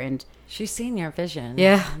later. And she's seen your vision.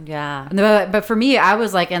 Yeah. Yeah. But for me, I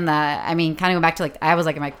was like in that, I mean, kind of go back to like, I was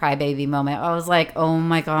like in my crybaby moment. I was like, oh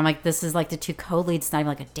my God, I'm like, this is like the two co-leads, not even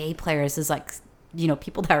like a day player. This is like,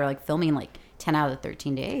 people that are like filming like 10 out of the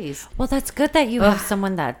 13 days. Well, that's good that you have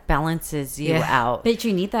someone that balances you out. But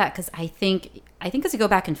you need that because I think as you go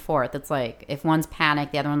back and forth, it's like if one's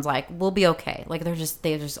panicked, the other one's like, we'll be okay. Like they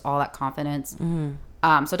have just all that confidence.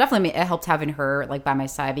 Mm-hmm. So definitely it helped having her like by my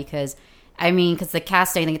side because the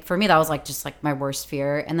casting, I think for me that was like just like my worst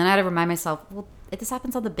fear. And then I had to remind myself, well, this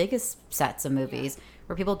happens on the biggest sets of movies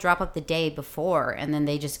where people drop up the day before and then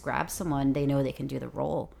they just grab someone they know they can do the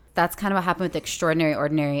role. That's kind of what happened with Extraordinary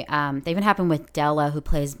Ordinary. They even happened with Della, who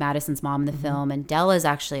plays Madison's mom in the film. And Della is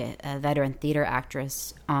actually a veteran theater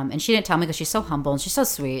actress. And she didn't tell me because she's so humble and she's so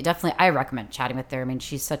sweet. Definitely, I recommend chatting with her. I mean,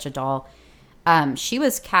 she's such a doll. She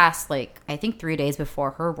was cast like I think 3 days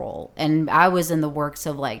before her role, and I was in the works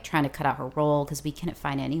of like trying to cut out her role because we couldn't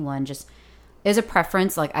find anyone. Just it was a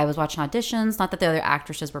preference. Like I was watching auditions, not that the other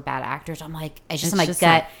actresses were bad actors. I'm like, it's just my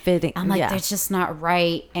gut fitting. I'm like, it's just not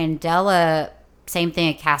right. And Della, same thing.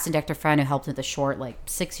 A casting director friend who helped with the short like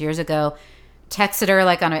 6 years ago, texted her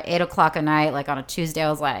like on 8 o'clock at night, like on a Tuesday.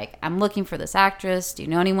 I was like, I'm looking for this actress. Do you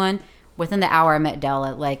know anyone? Within the hour, I met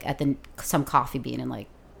Della like at some Coffee Bean and like.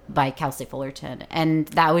 By Cal State Fullerton, and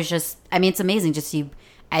that was just it's amazing.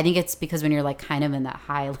 I think it's because when you're like kind of in that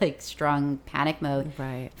high like strong panic mode,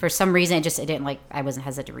 right? For some reason it didn't like I wasn't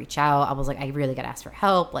hesitant to reach out. I was like I really got to ask for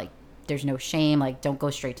help. Like there's no shame. Like, don't go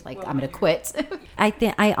straight to like, I'm going to quit.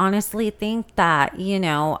 I honestly think that,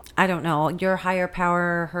 I don't know, your higher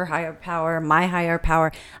power, her higher power, my higher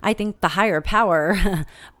power. I think the higher power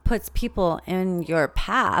puts people in your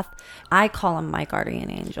path. I call them my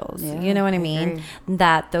guardian angels. Yeah, you know what I mean? agree.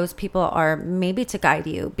 That those people are maybe to guide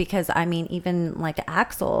you, because I mean, even like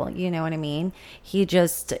Axel, you know what I mean? He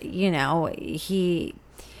just, he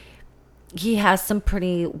has some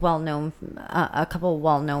pretty well-known, a couple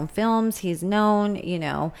well-known films he's known,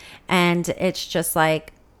 and it's just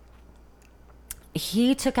like,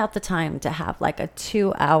 he took out the time to have like a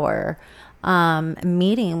 2-hour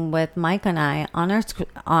meeting with Mike and I on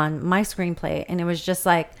my screenplay, and it was just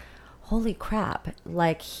like, holy crap.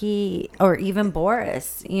 Like or even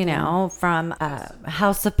Boris, from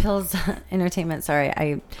House of Pills Entertainment. Sorry,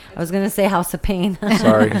 I was going to say House of Pain.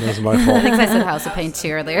 Sorry, that was my fault. I think I said House of Pain too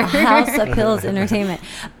earlier. House of Pills Entertainment.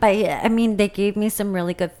 But I mean, they gave me some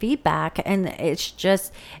really good feedback, and it's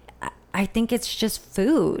just, I think it's just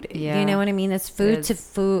food. Yeah. You know what I mean? It's food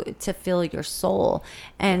to fill your soul,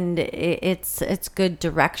 and it's good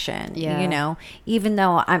direction. Yeah. Even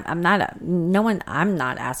though I'm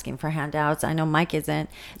not asking for handouts. I know Mike isn't.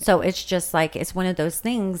 So it's just like, it's one of those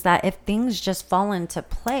things that if things just fall into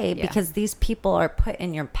play, because these people are put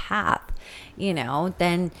in your path,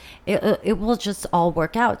 then it will just all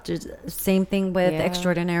work out. Just same thing with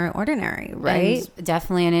Extraordinary Ordinary, right? And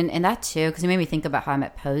definitely. And that too, because it made me think about how I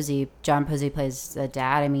met Posey. John Posey plays the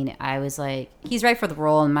dad. I mean, I was like, he's right for the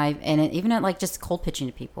role. Even at like just cold pitching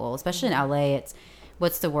to people, especially in LA, it's,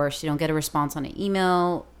 what's the worst? You don't get a response on an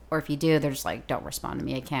email, or if you do, they're just like, don't respond to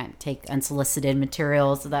me. I can't take unsolicited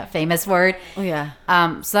materials, that famous word. Oh yeah.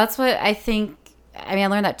 So that's what I think. I mean, I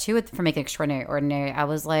learned that too from Making Extraordinary Ordinary. I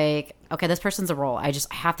was like, okay, this person's a role. I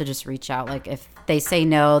have to just reach out. Like, if they say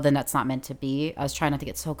no, then that's not meant to be. I was trying not to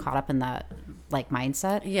get so caught up in that like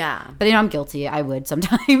mindset. Yeah. But I'm guilty. I would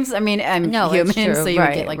sometimes. I mean, I'm human, so you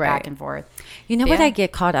would get like back and forth. You know what I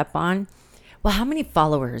get caught up on? Well, how many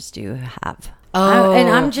followers do you have? Oh. And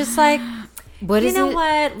I'm just like, what is it?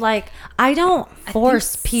 What? Like, I don't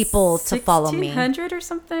force people to follow me. 1,600 or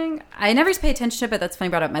something. I never used to pay attention to it, but that's funny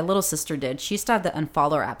about it. My little sister did. She used to have the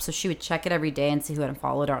unfollow app, so she would check it every day and see who had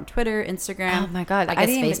unfollowed her on Twitter, Instagram. Oh my God. I guess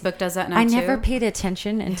Facebook does that now I too. never paid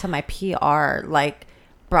attention until my PR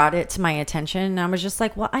brought it to my attention, and I was just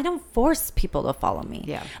like, well, I don't force people to follow me.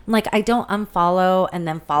 Yeah. Like, I don't unfollow and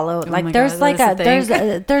then follow. Like, there's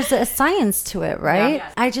there's a science to it, right? Yeah.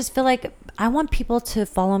 I just feel like I want people to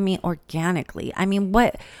follow me organically. I mean,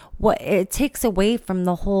 what it takes away from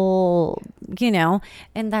the whole,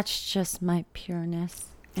 and that's just my pureness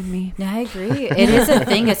in me. Yeah, I agree. It is a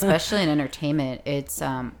thing, especially in entertainment. It's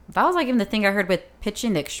that was like even the thing I heard with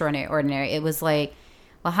pitching The Extraordinary Ordinary. It was like,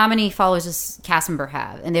 well, how many followers does cast member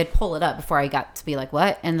have? And they'd pull it up before I got to be like,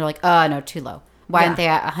 what? And they're like, oh, no, too low. Why aren't they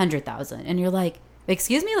at 100,000? And you're like,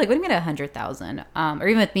 excuse me? Like, what do you mean at 100,000? Or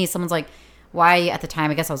even with me, someone's like, why at the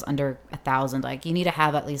time, I guess I was under 1,000. Like, you need to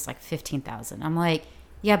have at least like 15,000. I'm like,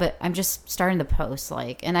 yeah, but I'm just starting to post,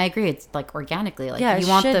 like, and I agree, it's like organically, like,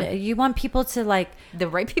 you want people to like the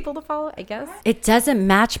right people to follow, I guess. It doesn't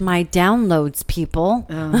match my downloads, people.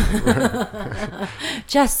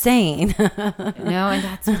 Just saying. No, and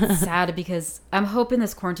that's what's sad, because I'm hoping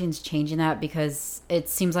this quarantine's changing that, because it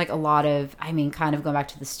seems like a lot of, I mean, kind of going back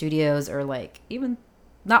to the studios, or like even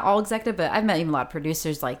not all executive, but I've met even a lot of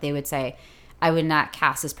producers, like they would say, I would not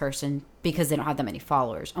cast this person because they don't have that many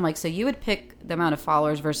followers. I'm like, so you would pick the amount of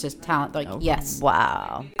followers versus talent? Like, yes.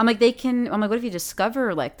 Wow. I'm like, what if you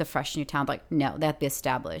discover like the fresh new talent? Like, no, that'd be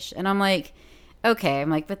established. And I'm like, okay.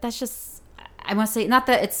 I'm like, but that's just, I want to say, not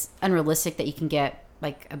that it's unrealistic that you can get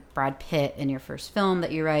like a Brad Pitt in your first film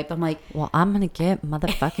that you write, but I'm like, well, I'm going to get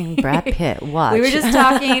motherfucking Brad Pitt. Watch. We were just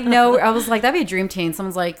talking. No, I was like, that'd be a dream team.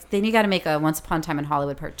 Someone's like, then you got to make a Once Upon a Time in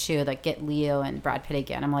Hollywood Part 2, like get Leo and Brad Pitt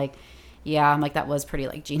again. I'm like, yeah, I'm like, that was pretty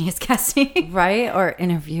like genius casting. Right? Or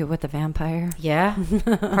Interview with the Vampire. Yeah.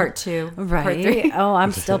 Part 2. Right. Part 3. Oh,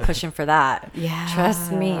 I'm still pushing for that. Yeah.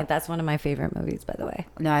 Trust me. That's one of my favorite movies, by the way.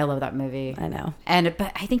 No, I love that movie. I know.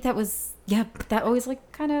 But I think that was, that always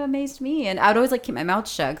like kind of amazed me. And I would always like keep my mouth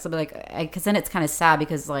shut, because I'd be like, because then it's kind of sad,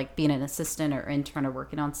 because like being an assistant or intern or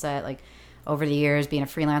working on set, like over the years, being a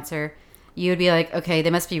freelancer, you would be like, okay,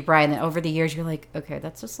 they must be right. And then over the years, you're like, okay,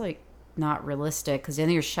 that's just like not realistic, because then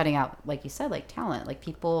you're shutting out, like you said, like talent, like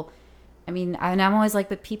people. I mean, and I'm always like,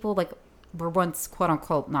 but people like were once quote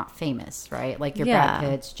unquote not famous, right? Like your Brad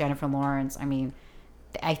Pitts, Jennifer Lawrence. I mean,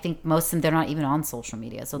 I think most of them, they're not even on social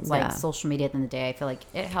media. So it's like social media at the end of the day, I feel like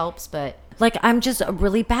it helps, but like I'm just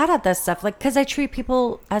really bad at this stuff. Like, cause I treat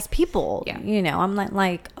people as people, you know, I'm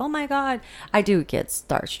like, oh my God, I do get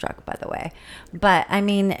starstruck, by the way. But I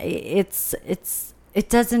mean, it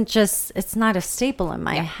doesn't just, it's not a staple in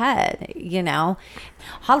my head, you know.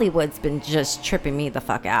 Hollywood's been just tripping me the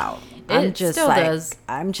fuck out. I'm just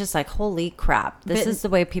like, holy crap, this is the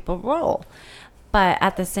way people roll. But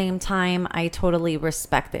at the same time, I totally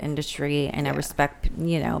respect the industry, and I respect,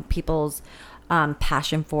 you know, people's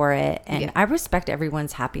passion for it, and I respect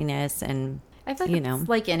everyone's happiness. And I feel like it's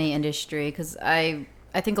like any industry, because I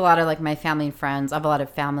think a lot of like my family and friends, I have a lot of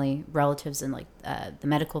family relatives in like the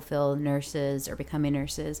medical field, nurses or becoming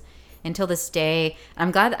nurses. Until this day,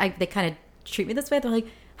 I'm glad they kind of treat me this way. They're like,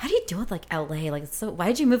 how do you deal with like LA? Like, so why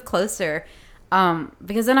did you move closer?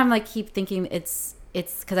 Because then I'm like, keep thinking it's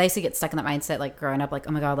because I used to get stuck in that mindset, like growing up, like,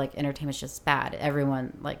 oh my God, like entertainment's just bad.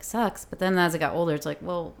 Everyone like sucks. But then as I got older, it's like,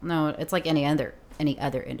 well, no, it's like any other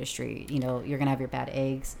industry. You know, you're gonna have your bad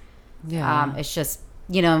eggs. Yeah. It's just,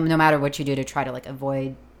 you know, no matter what you do to try to like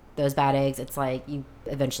avoid those bad eggs, it's like you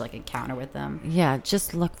eventually like encounter with them. Yeah,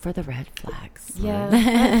 just look for the red flags. Yeah,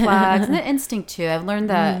 red flags and the instinct too. I've learned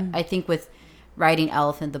that I think with writing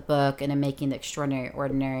Elephant the book and then making the extraordinary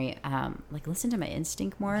ordinary, like listen to my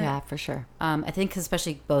instinct more. Yeah, for sure. I think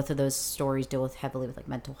especially both of those stories deal with heavily with like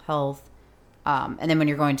mental health. And then when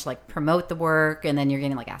you're going to like promote the work and then you're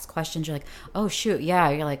getting like asked questions, you're like, oh shoot, yeah.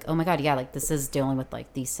 You're like, oh my God, yeah, like this is dealing with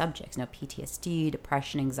like these subjects, you know, PTSD,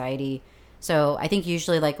 depression, anxiety. So I think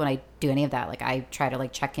usually like when I do any of that, like I try to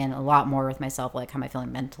like check in a lot more with myself, like how am I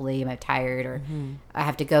feeling mentally? Am I tired? Or I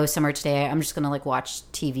have to go somewhere today. I'm just going to like watch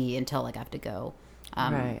TV until like I have to go.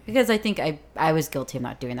 Right. Because I think I was guilty of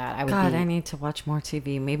not doing that. I need to watch more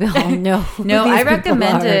TV. Maybe I'll know. No, I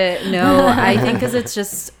recommend it. No, I think because it's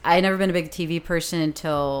just, I've never been a big TV person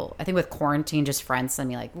until, I think with quarantine, just friends send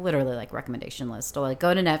me like literally like recommendation list. Or like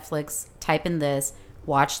go to Netflix, type in this,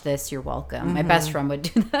 watch this, you're welcome. My best friend would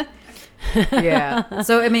do that. Yeah.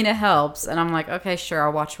 So, I mean, it helps. And I'm like, okay, sure,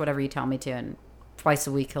 I'll watch whatever you tell me to. And twice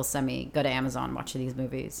a week, he'll send me, go to Amazon, watch these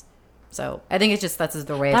movies. So I think it's just, that's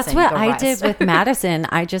the way. That's what I did with Madison.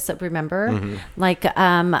 I just remember, like,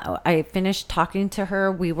 I finished talking to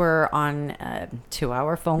her. We were on a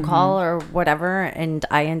 2-hour phone call or whatever, and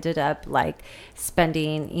I ended up like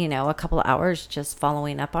spending, you know, a couple of hours just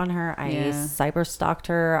following up on her. I cyber stalked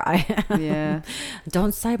her.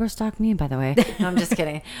 Don't cyber stalk me, by the way. No, I'm just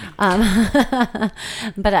kidding.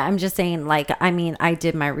 But I'm just saying, like, I mean, I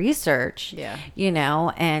did my research. Yeah. You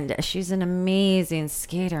know, and she's an amazing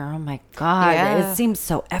skater. Oh my God, it seems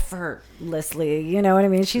so effortlessly. You know what I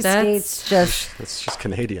mean? She skates just. That's just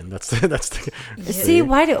Canadian. That's the. See,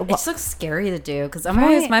 why do it's so scary to do? Because I'm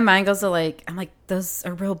always, my mind goes to like, I'm like, those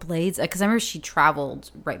are real blades. Because I remember she traveled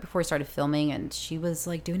right before we started filming, and she was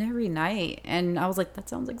like doing it every night, and I was like, that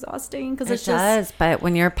sounds exhausting. Because it does, but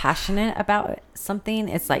when you're passionate about something,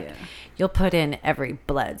 it's like you'll put in every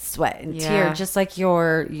blood, sweat, and tear, just like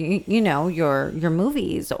your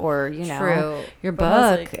movies or your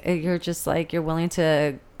book. You're just like, you're willing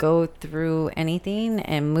to go through anything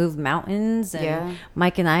and move mountains. And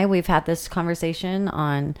Mike and I, we've had this conversation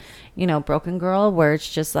on, Broken Girl, where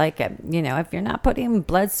it's just like, if you're not putting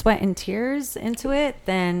blood, sweat, and tears into it,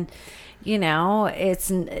 then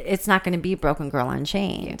it's not going to be Broken Girl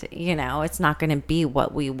Unchained. It's not going to be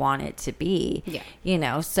what we want it to be.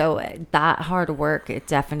 So that hard work, it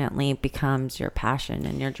definitely becomes your passion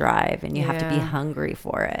and your drive, and you have to be hungry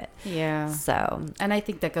for it. So, and I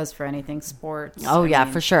think that goes for anything, sports. Oh,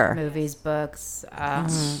 for sure. Movies, books.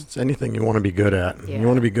 It's anything you want to be good at. You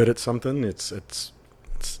want to be good at something. It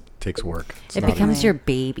takes work. It becomes your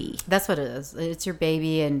baby. That's what it is. It's your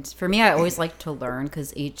baby. And for me, I always like to learn,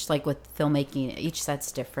 because each, like with filmmaking, each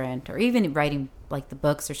set's different, or even writing like the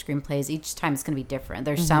books or screenplays, each time it's going to be different.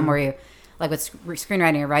 There's some where you, like with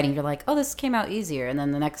screenwriting or writing, you're like, oh, this came out easier. And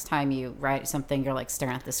then the next time you write something, you're like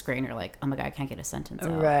staring at the screen. You're like, oh my God, I can't get a sentence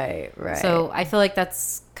out. Right. So I feel like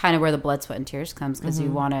that's kind of where the blood, sweat, and tears comes, because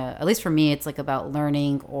you want to, at least for me, it's like about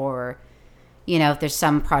learning, or, if there's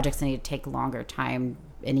some projects that need to take longer time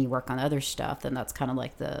and you work on other stuff, then that's kind of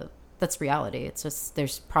like that's reality. It's just,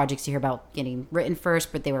 there's projects you hear about getting written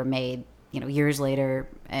first, but they were made, years later,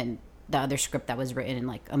 and the other script that was written in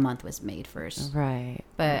like a month was made first. Right.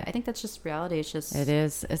 But I think that's just reality. It's just, it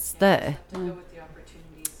is. It's the, have to go with the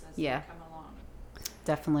opportunities as they come along.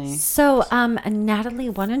 Definitely. So,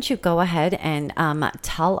 Natalie, why don't you go ahead and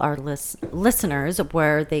tell our listeners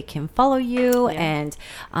where they can follow you, and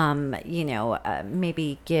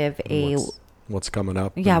maybe give what's coming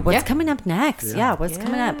up. What's coming up next? What's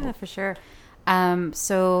coming up? For sure.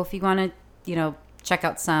 So if you want to, check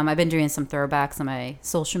out some. I've been doing some throwbacks on my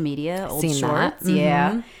social media, old Seen shorts. that.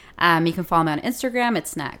 Yeah. You can follow me on Instagram.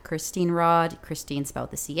 It's Nat Christine Rod. Christine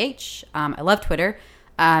spelled with a CH. I love Twitter.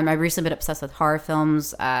 I've recently been obsessed with horror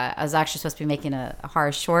films. I was actually supposed to be making a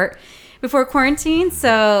horror short before quarantine.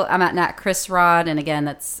 So I'm at Nat Chris Rod. And again,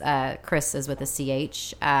 that's Chris is with a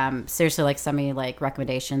CH. Seriously, like send me like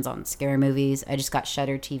recommendations on scary movies. I just got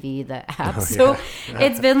Shudder TV, the app. So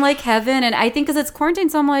it's been like heaven. And I think because it's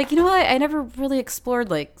quarantine, so I'm like, you know what? I never really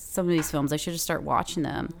explored like some of these films. I should just start watching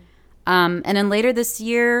them. And then later this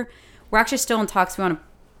year, we're actually still in talks. We want to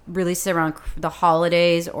release it around the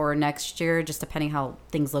holidays or next year, just depending how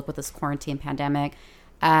things look with this quarantine pandemic.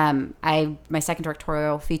 My second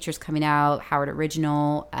directorial feature's coming out, Howard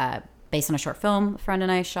Original, based on a short film a friend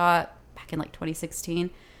and I shot back in like 2016.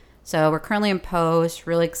 So we're currently in post,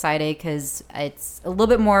 really excited because it's a little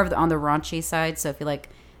bit more on the raunchy side. So if you like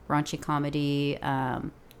raunchy comedy,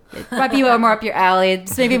 it might be more up your alley.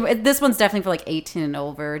 So maybe this one's definitely for like 18 and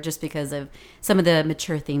over, just because of some of the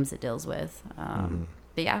mature themes it deals with.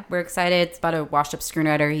 But yeah, we're excited. It's about a washed-up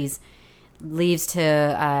screenwriter. He leaves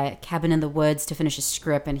to cabin in the woods to finish his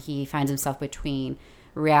script, and he finds himself between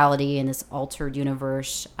reality and this altered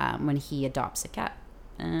universe when he adopts a cat.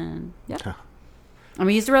 And yeah. And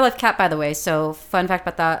we used a real-life cat, by the way. So fun fact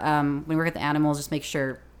about that, when we work with the animals, just make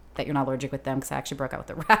sure that you're not allergic with them, because I actually broke out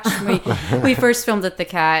with a rash when we first filmed with the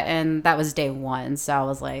cat, and that was day one. So I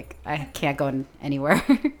was like, I can't go anywhere.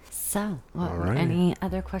 So, any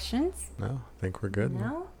other questions? No, I think we're good.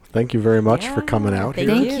 No? Thank you very much for coming out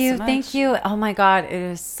here. Thank you. Oh my God, it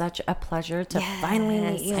is such a pleasure to finally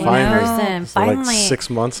meet you in Finally. person. So Finally, like 6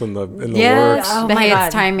 months in the works. Oh But my hey, God.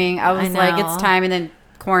 it's timing. I was like, know. it's time, and then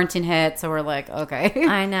quarantine hit, so we're like, okay.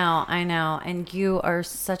 I know, and you are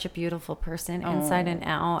such a beautiful person inside and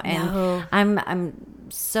out, and I'm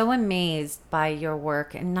so amazed by your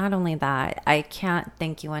work. And not only that, I can't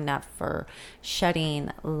thank you enough for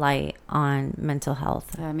shedding light on mental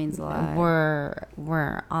health. That means a lot.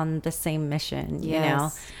 We're on the same mission, you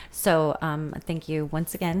know. So thank you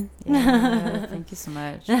once again. Thank you so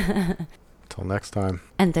much. Till next time.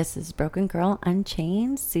 And this is Broken Girl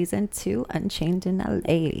Unchained, Season 2, Unchained in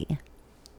LA.